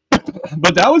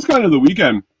 But that was kind of the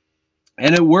weekend,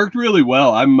 and it worked really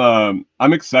well.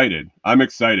 I'm excited.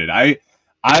 I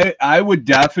would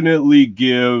definitely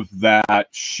give that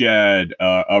shed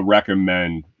a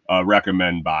recommend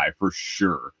buy for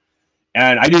sure.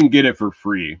 And I didn't get it for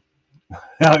free.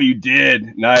 Oh, you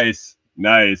did. Nice.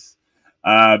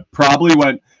 Probably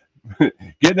went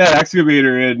getting that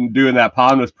excavator in and doing that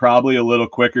pond was probably a little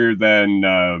quicker than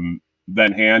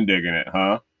hand digging it,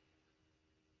 huh?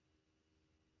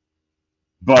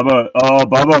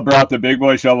 Bubba brought the big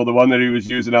boy shovel, the one that he was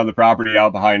using on the property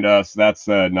out behind us. That's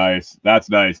nice.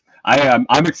 That's nice.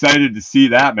 I'm excited to see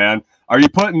that, man. Are you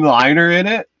putting liner in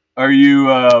it? Are you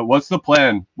what's the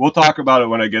plan? We'll talk about it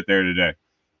when I get there today.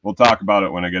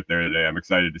 I'm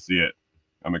excited to see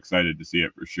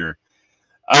it for sure.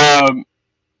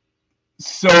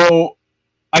 So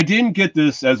I didn't get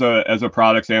this as a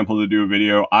product sample to do a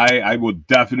video. I will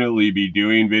definitely be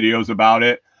doing videos about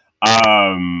it.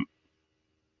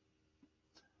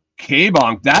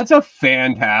 K-Bonk, that's a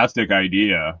fantastic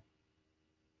idea.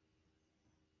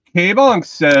 K-Bonk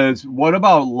says, what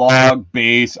about log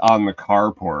base on the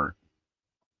carport?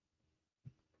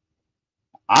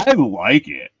 I like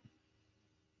it.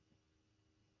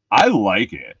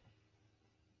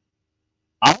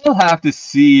 I'll have to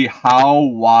see how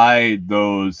wide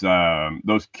those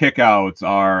kickouts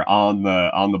are on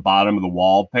the bottom of the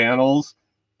wall panels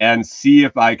and see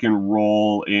if I can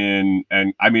roll in,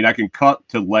 and I mean I can cut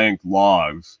to length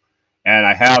logs, and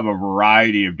I have a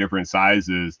variety of different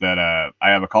sizes that I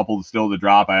have a couple still to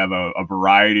drop. I have a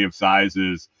variety of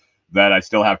sizes that I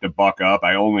still have to buck up.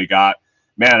 I only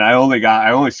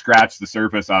scratched the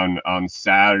surface on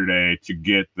Saturday to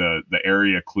get the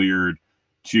area cleared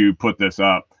to put this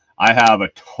up. I have a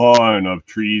ton of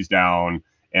trees down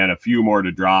and a few more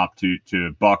to drop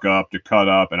to buck up, to cut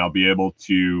up, and I'd be able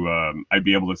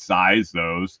to size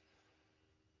those.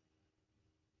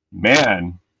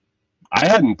 Man, I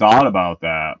hadn't thought about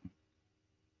that.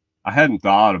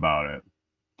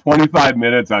 25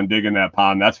 minutes on digging that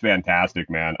pond. That's fantastic,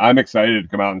 man. I'm excited to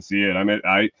come out and see it.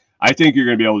 I think you're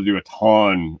going to be able to do a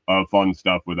ton of fun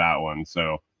stuff with that one.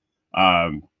 So,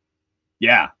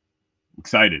 yeah,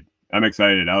 excited. I'm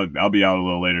excited. I'll be out a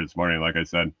little later this morning, like I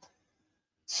said.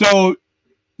 So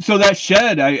that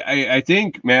shed, I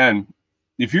think, man,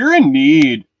 if you're in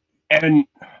need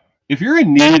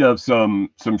of some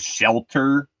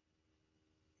shelter,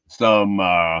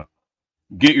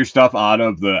 get your stuff out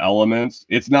of the elements.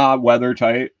 It's not weather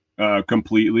tight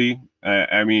completely.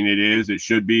 I mean, it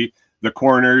should be. The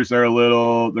corners are a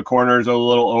little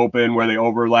open where they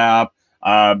overlap.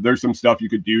 There's some stuff you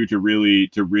could do to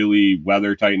really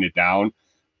weather tighten it down,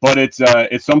 but it's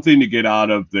something to get out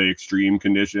of the extreme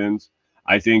conditions.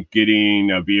 I think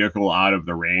getting a vehicle out of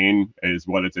the rain is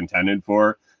what it's intended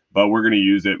for, but we're going to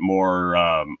use it more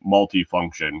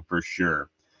multifunction for sure.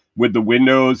 With the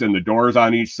windows and the doors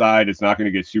on each side, it's not going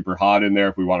to get super hot in there.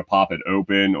 If we want to pop it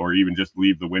open or even just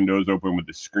leave the windows open with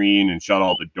the screen and shut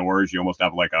all the doors, you almost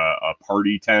have like a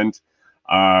party tent.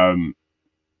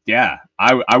 Yeah,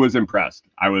 I was impressed.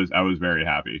 I was very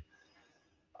happy.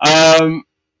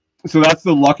 So that's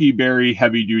the Lucky Berry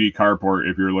heavy duty carport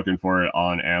if you're looking for it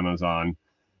on Amazon.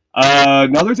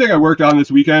 Another thing I worked on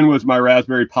this weekend was my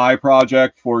Raspberry Pi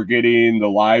project for getting the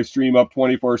live stream up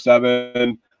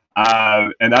 24/7.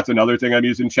 And that's another thing I'm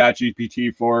using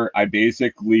ChatGPT for. I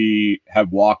basically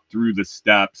have walked through the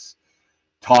steps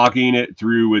talking it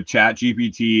through with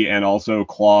ChatGPT and also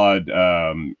Claude,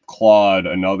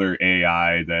 another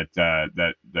AI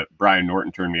that Brian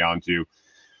Norton turned me on to.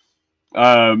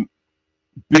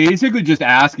 Basically just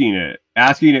asking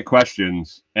it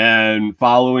questions and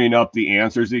following up the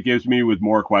answers it gives me with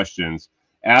more questions,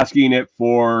 asking it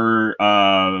for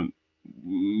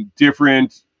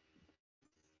different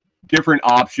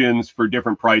options for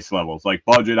different price levels, like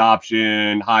budget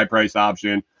option, high price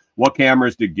option, what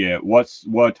cameras to get,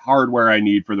 what hardware I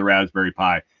need for the Raspberry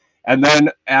Pi. And then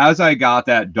as I got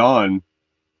that done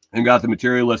and got the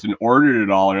material list and ordered it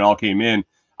all, and it all came in,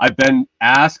 I've been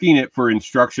asking it for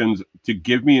instructions to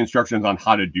give me instructions on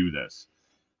how to do this.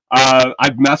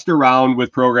 I've messed around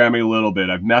with programming a little bit.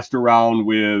 I've messed around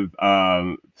with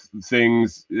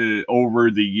things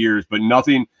over the years, but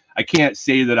nothing. I can't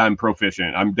say that I'm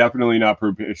proficient. I'm definitely not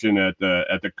proficient at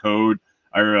the code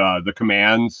or the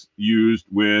commands used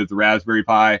with the Raspberry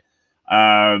Pi.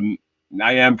 I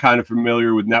am kind of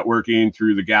familiar with networking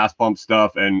through the gas pump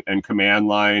stuff and command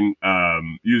line,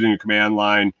 using a command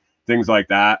line, things like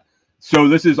that. So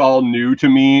this is all new to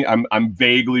me. I'm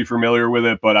vaguely familiar with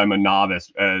it, but I'm a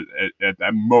novice.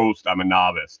 At most, I'm a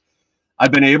novice.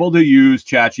 I've been able to use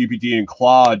ChatGPT and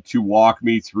Claude to walk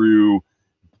me through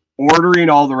ordering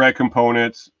all the right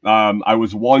components. I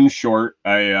was one short.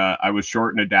 I was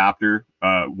short an adapter,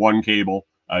 one cable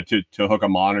to hook a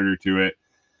monitor to it.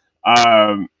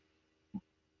 How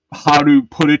to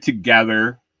put it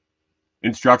together,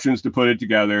 instructions to put it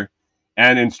together,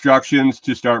 and instructions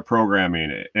to start programming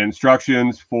it.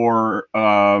 Instructions for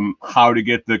how to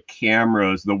get the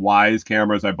cameras, the Wyze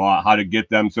cameras I bought, how to get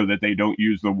them so that they don't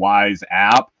use the Wyze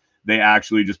app. They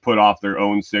actually just put off their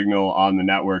own signal on the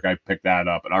network. I picked that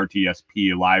up, an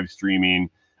RTSP, live streaming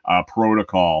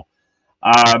protocol.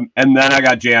 And then I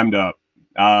got jammed up.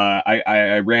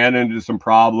 I ran into some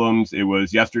problems. It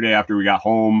was yesterday after we got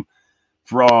home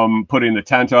from putting the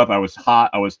tent up. I was hot,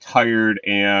 I was tired,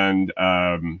 and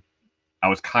I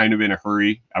was kind of in a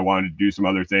hurry. I wanted to do some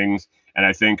other things, and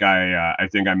I think I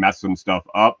messed some stuff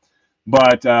up.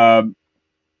 But I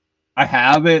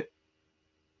have it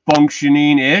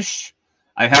functioning-ish.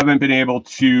 I haven't been able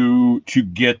to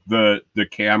get the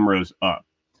cameras up.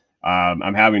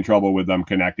 I'm having trouble with them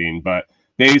connecting, but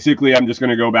basically I'm just going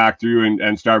to go back through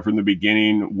and start from the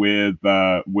beginning with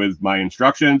my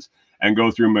instructions and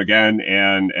go through them again.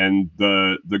 And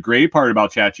the great part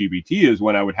about ChatGPT is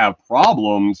when I would have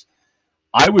problems,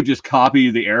 I would just copy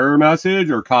the error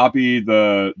message or copy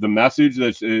the message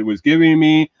that it was giving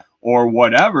me or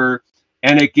whatever,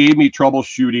 and it gave me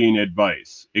troubleshooting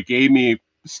advice. It gave me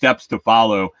steps to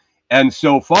follow. And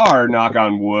so far, knock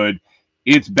on wood,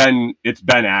 it's been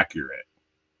accurate.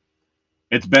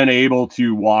 It's been able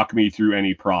to walk me through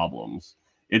any problems.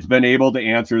 It's been able to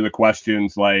answer the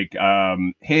questions like,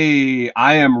 hey,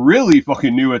 I am really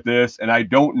fucking new at this, and I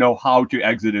don't know how to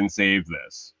exit and save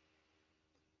this.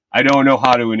 I don't know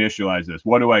how to initialize this.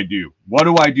 What do I do? What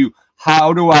do I do?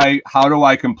 How do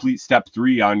I complete step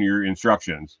 3 on your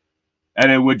instructions?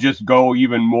 And it would just go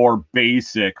even more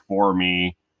basic for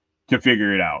me to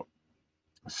figure it out.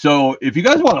 So if you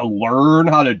guys want to learn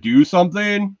how to do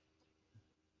something,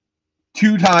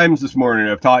 2 times this morning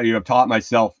I've taught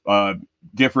myself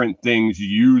different things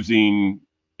using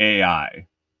AI.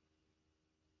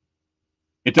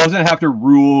 It doesn't have to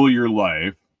rule your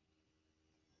life.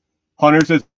 Hunter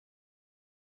says,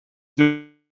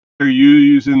 are you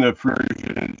using the free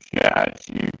version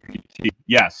ChatGPT?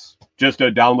 Yes, just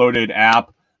a downloaded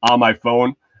app on my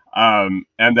phone, and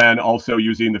then also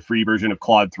using the free version of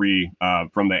Claude 3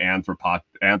 from the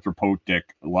Anthropotic.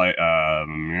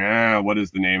 What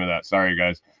is the name of that? Sorry,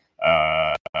 guys.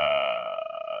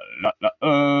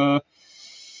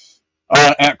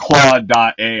 At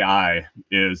Claude.ai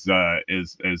is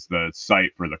the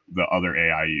site for the other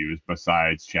AI I use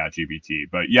besides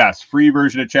ChatGPT. But yes, free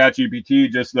version of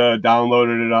ChatGPT. Just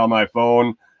downloaded it on my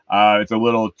phone. It's a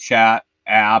little chat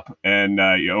app, and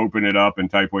you open it up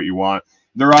and type what you want.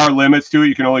 There are limits to it.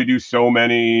 You can only do so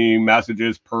many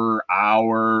messages per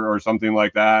hour or something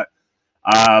like that.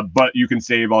 But you can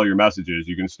save all your messages.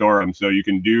 You can store them, so you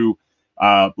can do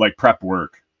like prep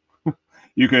work.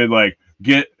 You could like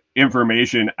get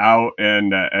information out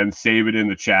and save it in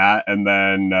the chat, and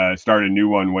then start a new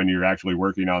one when you're actually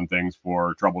working on things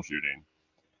for troubleshooting.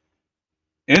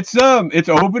 It's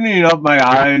opening up my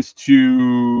eyes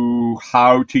to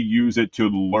how to use it to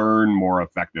learn more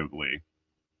effectively.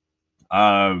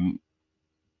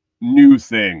 New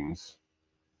things.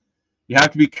 You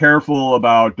have to be careful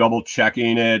about double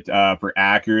checking it for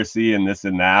accuracy and this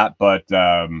and that, but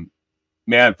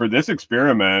man, for this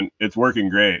experiment, it's working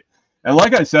great. And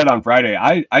like I said on Friday,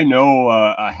 I know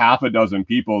a half a dozen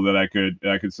people that I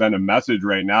could send a message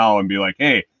right now and be like,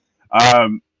 hey,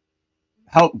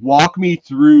 help walk me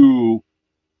through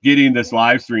getting this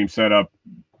live stream set up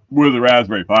with a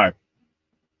Raspberry Pi,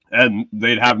 and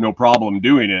they'd have no problem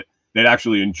doing it. They'd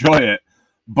actually enjoy it,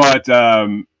 but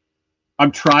I'm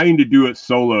trying to do it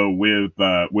solo with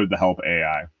the help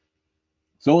AI.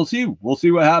 So we'll see. We'll see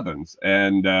what happens,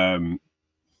 and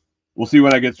we'll see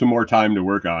when I get some more time to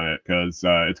work on it, because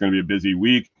it's going to be a busy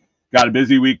week. Got a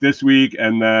busy week this week,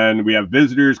 and then we have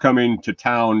visitors coming to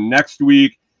town next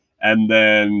week, and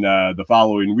then the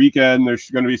following weekend there's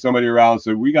going to be somebody around.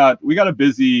 So we got a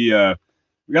busy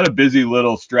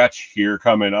little stretch here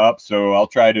coming up. So I'll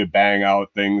try to bang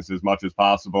out things as much as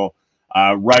possible.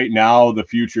 Right now, the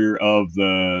future of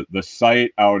the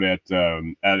site out at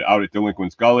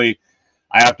Delinquent's Gully,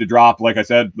 I have to drop, like I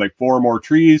said, like 4 more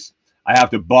trees. I have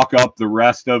to buck up the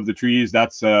rest of the trees.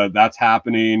 That's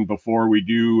happening before we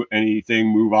do anything.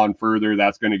 Move on further.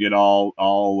 That's going to get all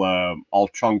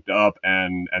chunked up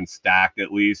and stacked,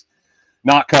 at least.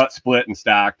 Not cut, split, and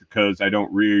stacked, because I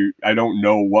don't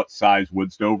know what size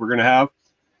wood stove we're going to have.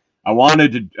 I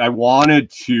wanted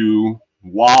to,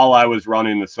 while I was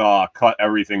running the saw, cut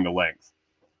everything to length.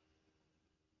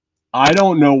 I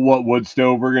don't know what wood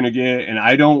stove we're going to get, and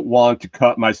I don't want to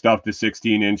cut my stuff to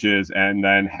 16 inches and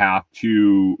then have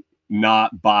to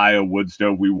not buy a wood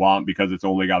stove we want because it's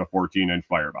only got a 14-inch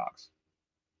firebox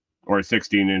or a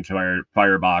 16-inch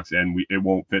firebox, and it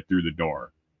won't fit through the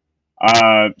door.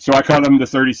 So I cut them to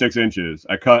 36 inches.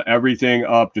 I cut everything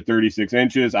up to 36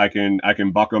 inches. I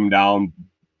can buck them down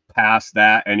past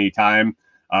that anytime.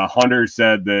 Hunter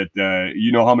said that,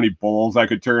 you know how many bowls I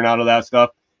could turn out of that stuff?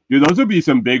 Dude, those would be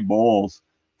some big bowls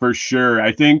for sure.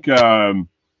 I think a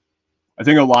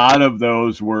lot of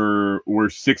those were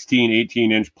 16,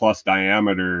 18-inch plus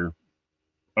diameter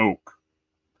oak.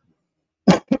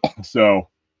 So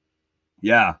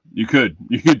yeah, you could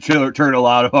turn a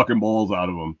lot of fucking bowls out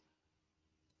of them.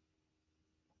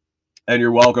 And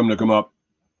you're welcome to come up.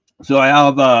 So I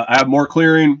have more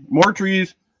clearing, more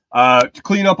trees, to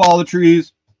clean up all the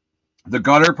trees. The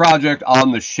gutter project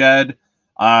on the shed,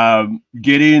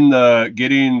 getting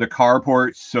the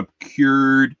carport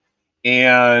secured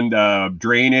and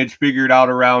drainage figured out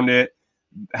around it.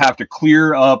 Have to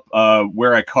clear up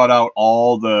where I cut out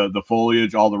all the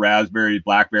foliage, all the raspberries,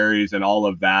 blackberries, and all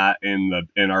of that in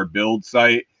our build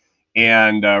site,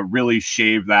 and really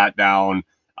shave that down.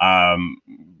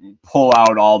 Pull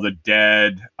out all the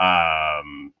dead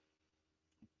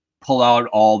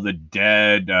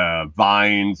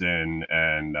vines and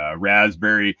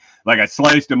raspberry. Like, I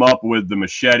sliced them up with the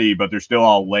machete, but they're still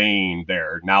all laying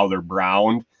there. Now they're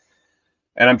browned,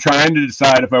 and I'm trying to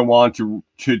decide if I want to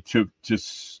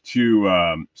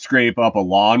scrape up a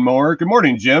lawnmower. Good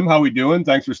morning, Jim. How we doing?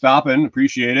 Thanks for stopping.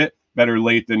 Appreciate it. Better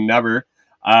late than never.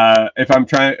 If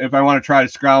I want to try to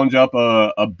scrounge up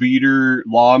a beater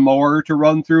lawnmower to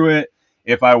run through it,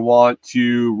 if I want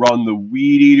to run the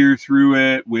weed eater through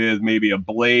it with maybe a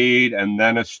blade and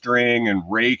then a string and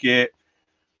rake it,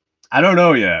 I don't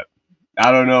know yet.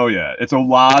 It's a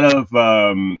lot of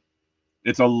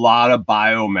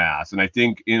biomass, and I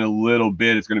think in a little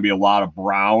bit it's going to be a lot of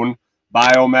brown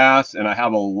biomass, and I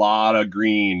have a lot of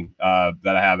green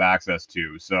that I have access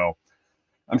to. So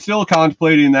I'm still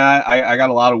contemplating that. I got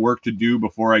a lot of work to do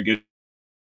before I get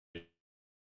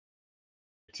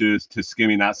to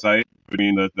skimming that site,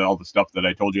 between all the stuff that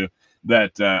I told you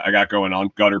that I got going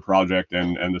on, gutter project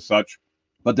and the such.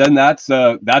 But then that's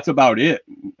about it.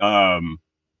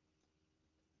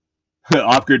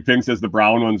 Off-grid Ping says the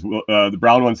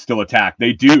brown ones still attack.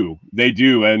 They do,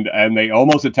 and they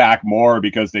almost attack more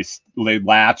because they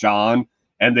latch on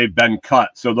and they've been cut,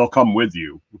 so they'll come with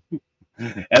you.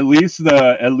 At least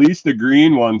the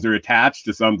green ones are attached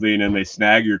to something and they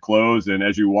snag your clothes, and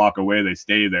as you walk away they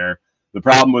stay there. The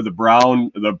problem with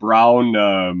the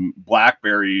brown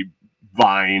blackberry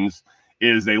vines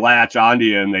is they latch onto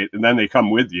you and then they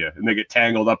come with you and they get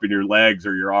tangled up in your legs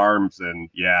or your arms, and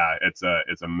yeah, it's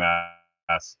a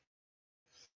mess.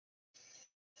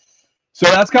 So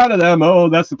that's kind of the MO.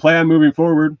 That's the plan moving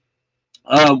forward.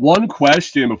 One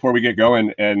question before we get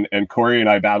going, and Corey and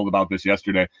I battled about this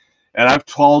yesterday, and I've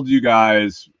told you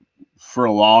guys for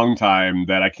a long time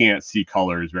that I can't see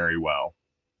colors very well.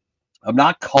 I'm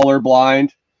not colorblind.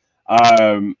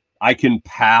 I can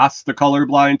pass the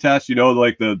colorblind test,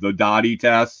 like the Dottie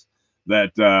test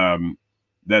that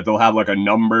they'll have like a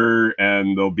number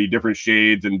and there'll be different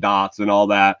shades and dots and all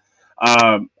that.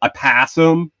 I pass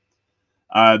them.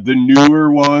 The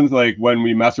newer ones, like when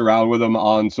we mess around with them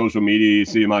on social media, you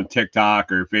see them on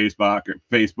TikTok or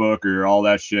Facebook or all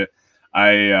that shit.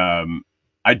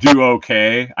 I do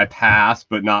okay. I pass,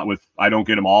 but not with. I don't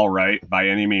get them all right by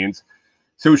any means.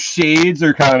 So shades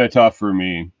are kind of tough for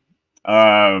me.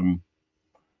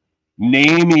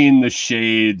 Naming the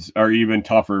shades are even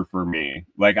tougher for me.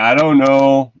 Like I don't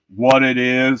know what it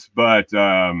is, but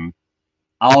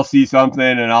I'll see something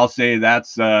and I'll say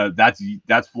that's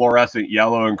fluorescent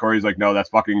yellow, and Corey's like, no, that's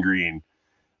fucking green.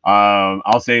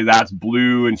 I'll say that's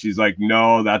blue, and she's like,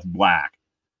 no, that's black.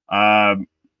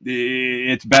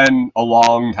 It's been a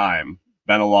long time.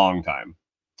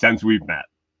 Since we've met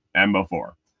and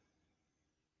before.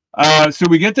 So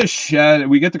we get the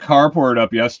carport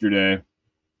up yesterday,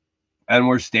 and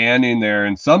we're standing there,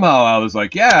 and somehow I was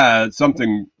like, yeah, it's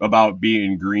something about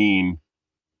being green.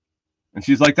 And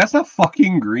she's like, that's not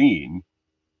fucking green.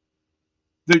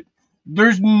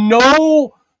 There's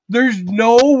no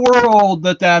world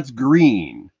that's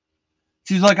green.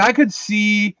 She's like, I could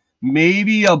see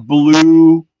maybe a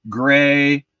blue,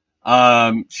 gray.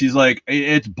 She's like,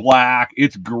 it's black,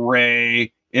 it's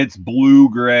gray, it's blue,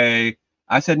 gray.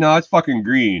 I said, no, it's fucking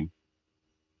green.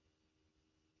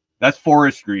 That's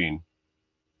forest green.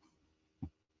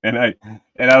 And I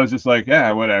was just like,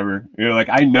 yeah, whatever. You know, like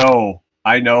I know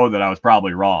that I was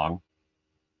probably wrong.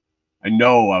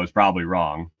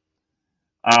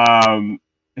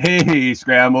 Hey,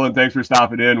 Scramble, and thanks for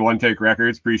stopping in. One Take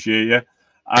Records, appreciate you.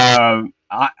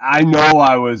 I know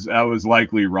I was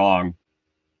likely wrong.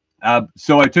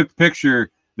 So I took the picture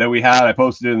that we had. I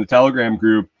posted it in the Telegram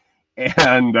group,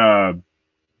 and I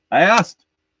asked,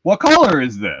 "What color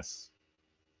is this?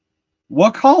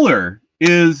 What color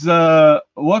is this?"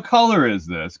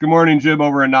 Good morning, Jim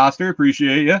over in Noster.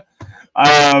 Appreciate you.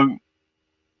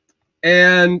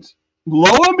 And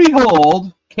lo and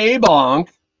behold, K-Bonk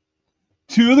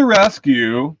to the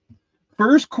rescue.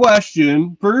 First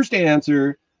question, first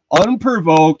answer,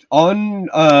 unprovoked,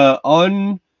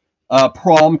 unprompted,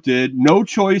 no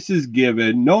choices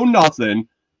given, no nothing.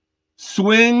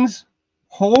 Swings,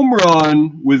 home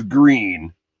run with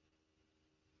green.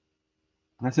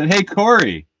 I said, hey,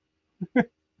 Corey,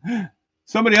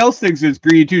 somebody else thinks it's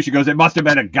green too. She goes, it must have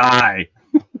been a guy.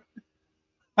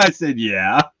 I said,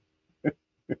 yeah.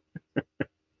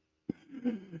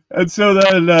 And so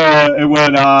then it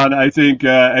went on. I think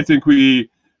we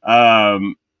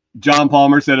John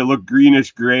Palmer said it looked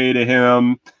greenish gray to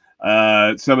him.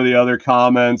 Some of the other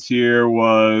comments here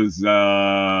was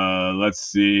let's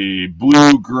see,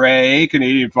 blue gray.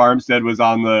 Canadian Farmstead was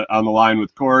on the line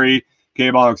with Corey.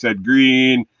 K-Bonk said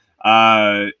green.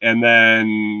 And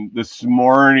then this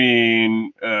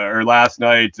morning or last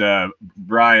night,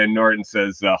 Brian Norton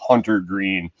says hunter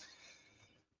green.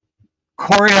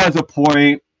 Corey has a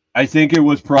point. I think it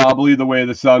was probably the way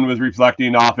the sun was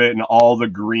reflecting off it and all the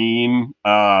green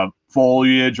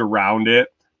foliage around it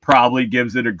probably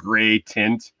gives it a gray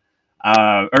tint,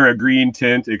 or a green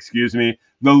tint, excuse me.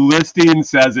 The listing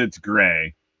says it's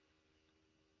gray.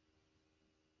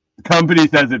 The company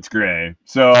says it's gray.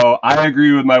 So I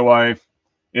agree with my wife.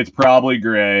 It's probably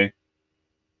gray.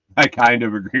 I kind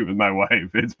of agree with my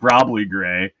wife. It's probably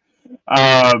gray.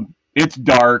 It's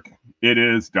dark. It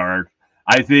is dark.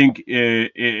 I think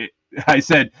I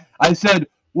said,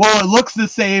 well, it looks the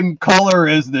same color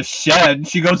as the shed.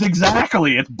 She goes,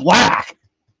 exactly. It's black.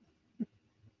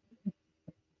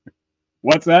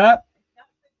 What's that?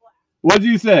 What'd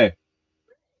you say?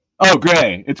 Oh,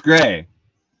 gray. It's gray.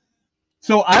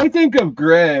 So I think of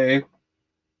gray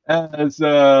as,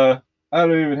 I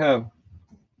don't even have,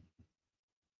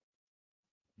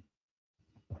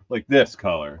 like this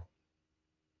color.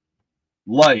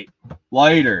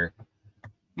 Lighter,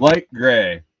 light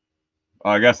gray. Oh,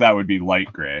 I guess that would be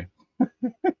light gray.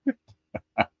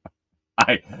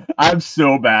 I'm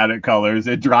so bad at colors.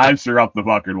 It drives her up the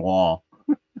fucking wall.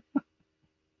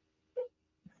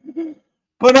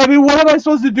 But I mean, what am I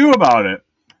supposed to do about it?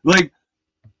 Like,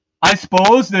 I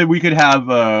suppose that we could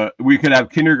have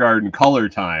kindergarten color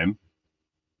time,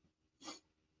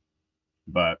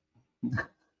 but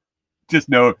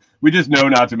we just know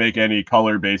not to make any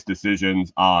color-based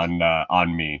decisions on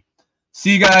me.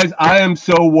 See, guys, I am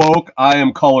so woke, I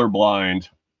am colorblind.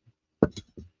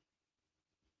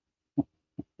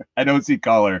 I don't see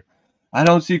color. I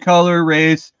don't see color,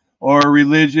 race, or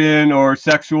religion, or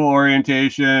sexual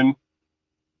orientation.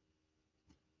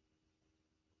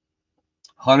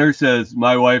 Hunter says,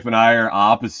 my wife and I are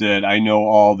opposite. I know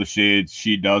all the shades.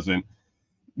 She doesn't.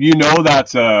 You know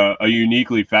that's a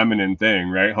uniquely feminine thing,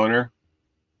 right, Hunter?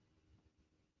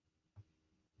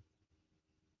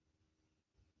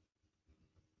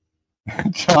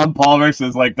 John Palmer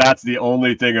says, like, that's the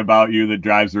only thing about you that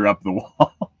drives her up the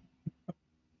wall.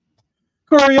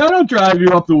 Corey, I don't drive you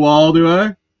up the wall, do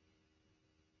I?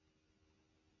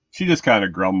 She just kind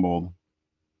of grumbled.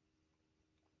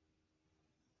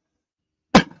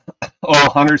 Oh,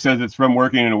 Hunter says it's from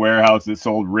working in a warehouse that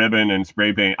sold ribbon and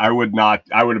spray paint. I would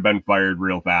have been fired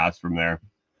real fast from there.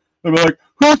 I'd be like,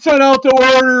 who sent out the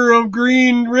order of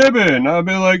green ribbon? I'd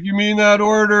be like, you mean that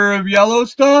order of yellow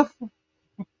stuff?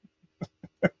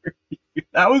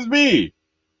 That was me.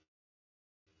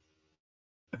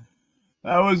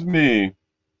 That was me.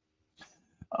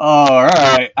 All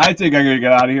right, I think I'm gonna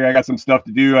get out of here. I got some stuff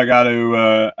to do. I got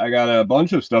a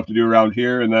bunch of stuff to do around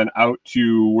here, and then out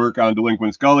to work on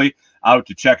Delinquent Scully. Out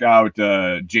to check out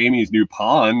Jamie's new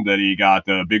pond that he got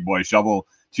the big boy shovel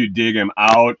to dig him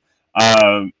out.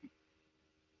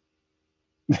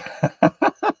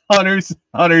 Hunter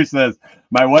says,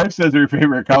 my wife says her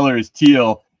favorite color is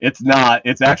teal. It's not.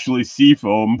 It's actually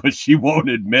seafoam, but she won't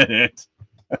admit it.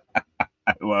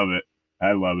 I love it.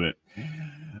 I love it.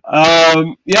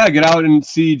 Yeah, get out and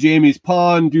see Jamie's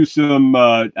pond, do some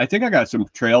I think I got some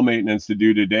trail maintenance to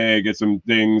do today, get some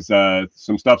things,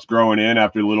 some stuff's growing in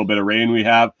after a little bit of rain we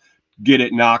have, get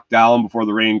it knocked down before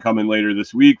the rain coming later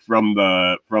this week from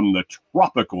the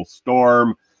tropical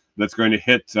storm that's going to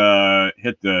hit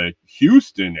the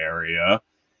Houston area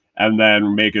and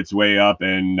then make its way up,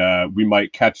 and we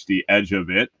might catch the edge of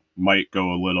it, might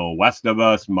go a little west of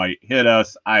us, might hit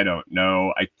us. I don't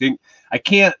know. I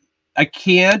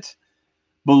can't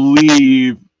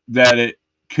believe that it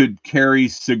could carry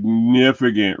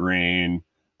significant rain,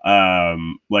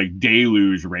 like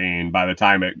deluge rain, by the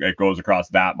time it goes across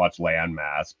that much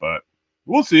landmass. But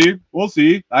we'll see. We'll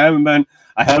see. I haven't been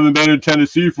in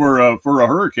Tennessee for a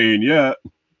hurricane yet.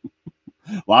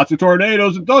 Lots of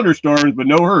tornadoes and thunderstorms, but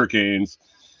no hurricanes.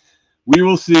 We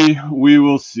will see. We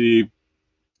will see.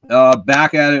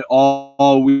 Back at it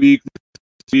all week.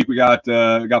 We got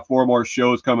 4 more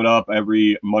shows coming up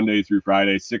every Monday through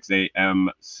Friday, 6 a.m.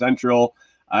 Central.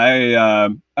 I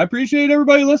appreciate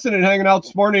everybody listening and hanging out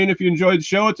this morning. If you enjoyed the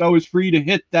show, it's always free to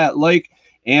hit that like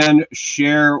and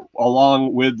share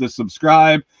along with the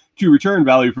subscribe. To return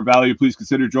value for value, please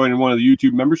consider joining one of the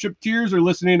YouTube membership tiers or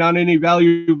listening on any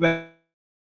value for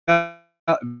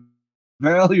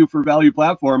value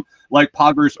platform like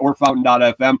Podverse or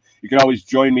Fountain.fm. You can always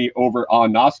join me over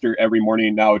on Nostr every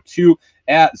morning now too,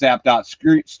 at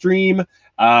zap.stream,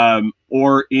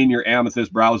 or in your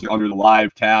Amethyst browser under the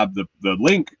live tab. The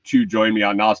link to join me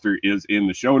on Nostr is in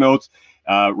the show notes,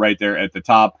 right there at the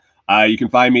top. You can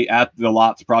find me at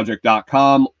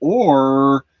thelotsproject.com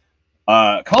or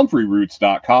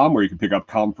comfrey.roots.com, where you can pick up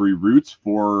Comfrey Roots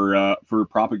for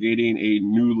propagating a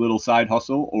new little side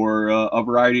hustle or a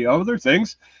variety of other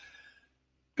things.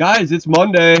 Guys, it's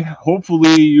Monday.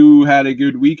 Hopefully you had a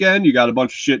good weekend. You got a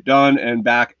bunch of shit done and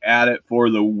back at it for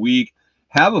the week.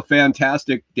 Have a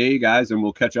fantastic day, guys, and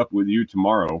we'll catch up with you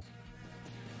tomorrow.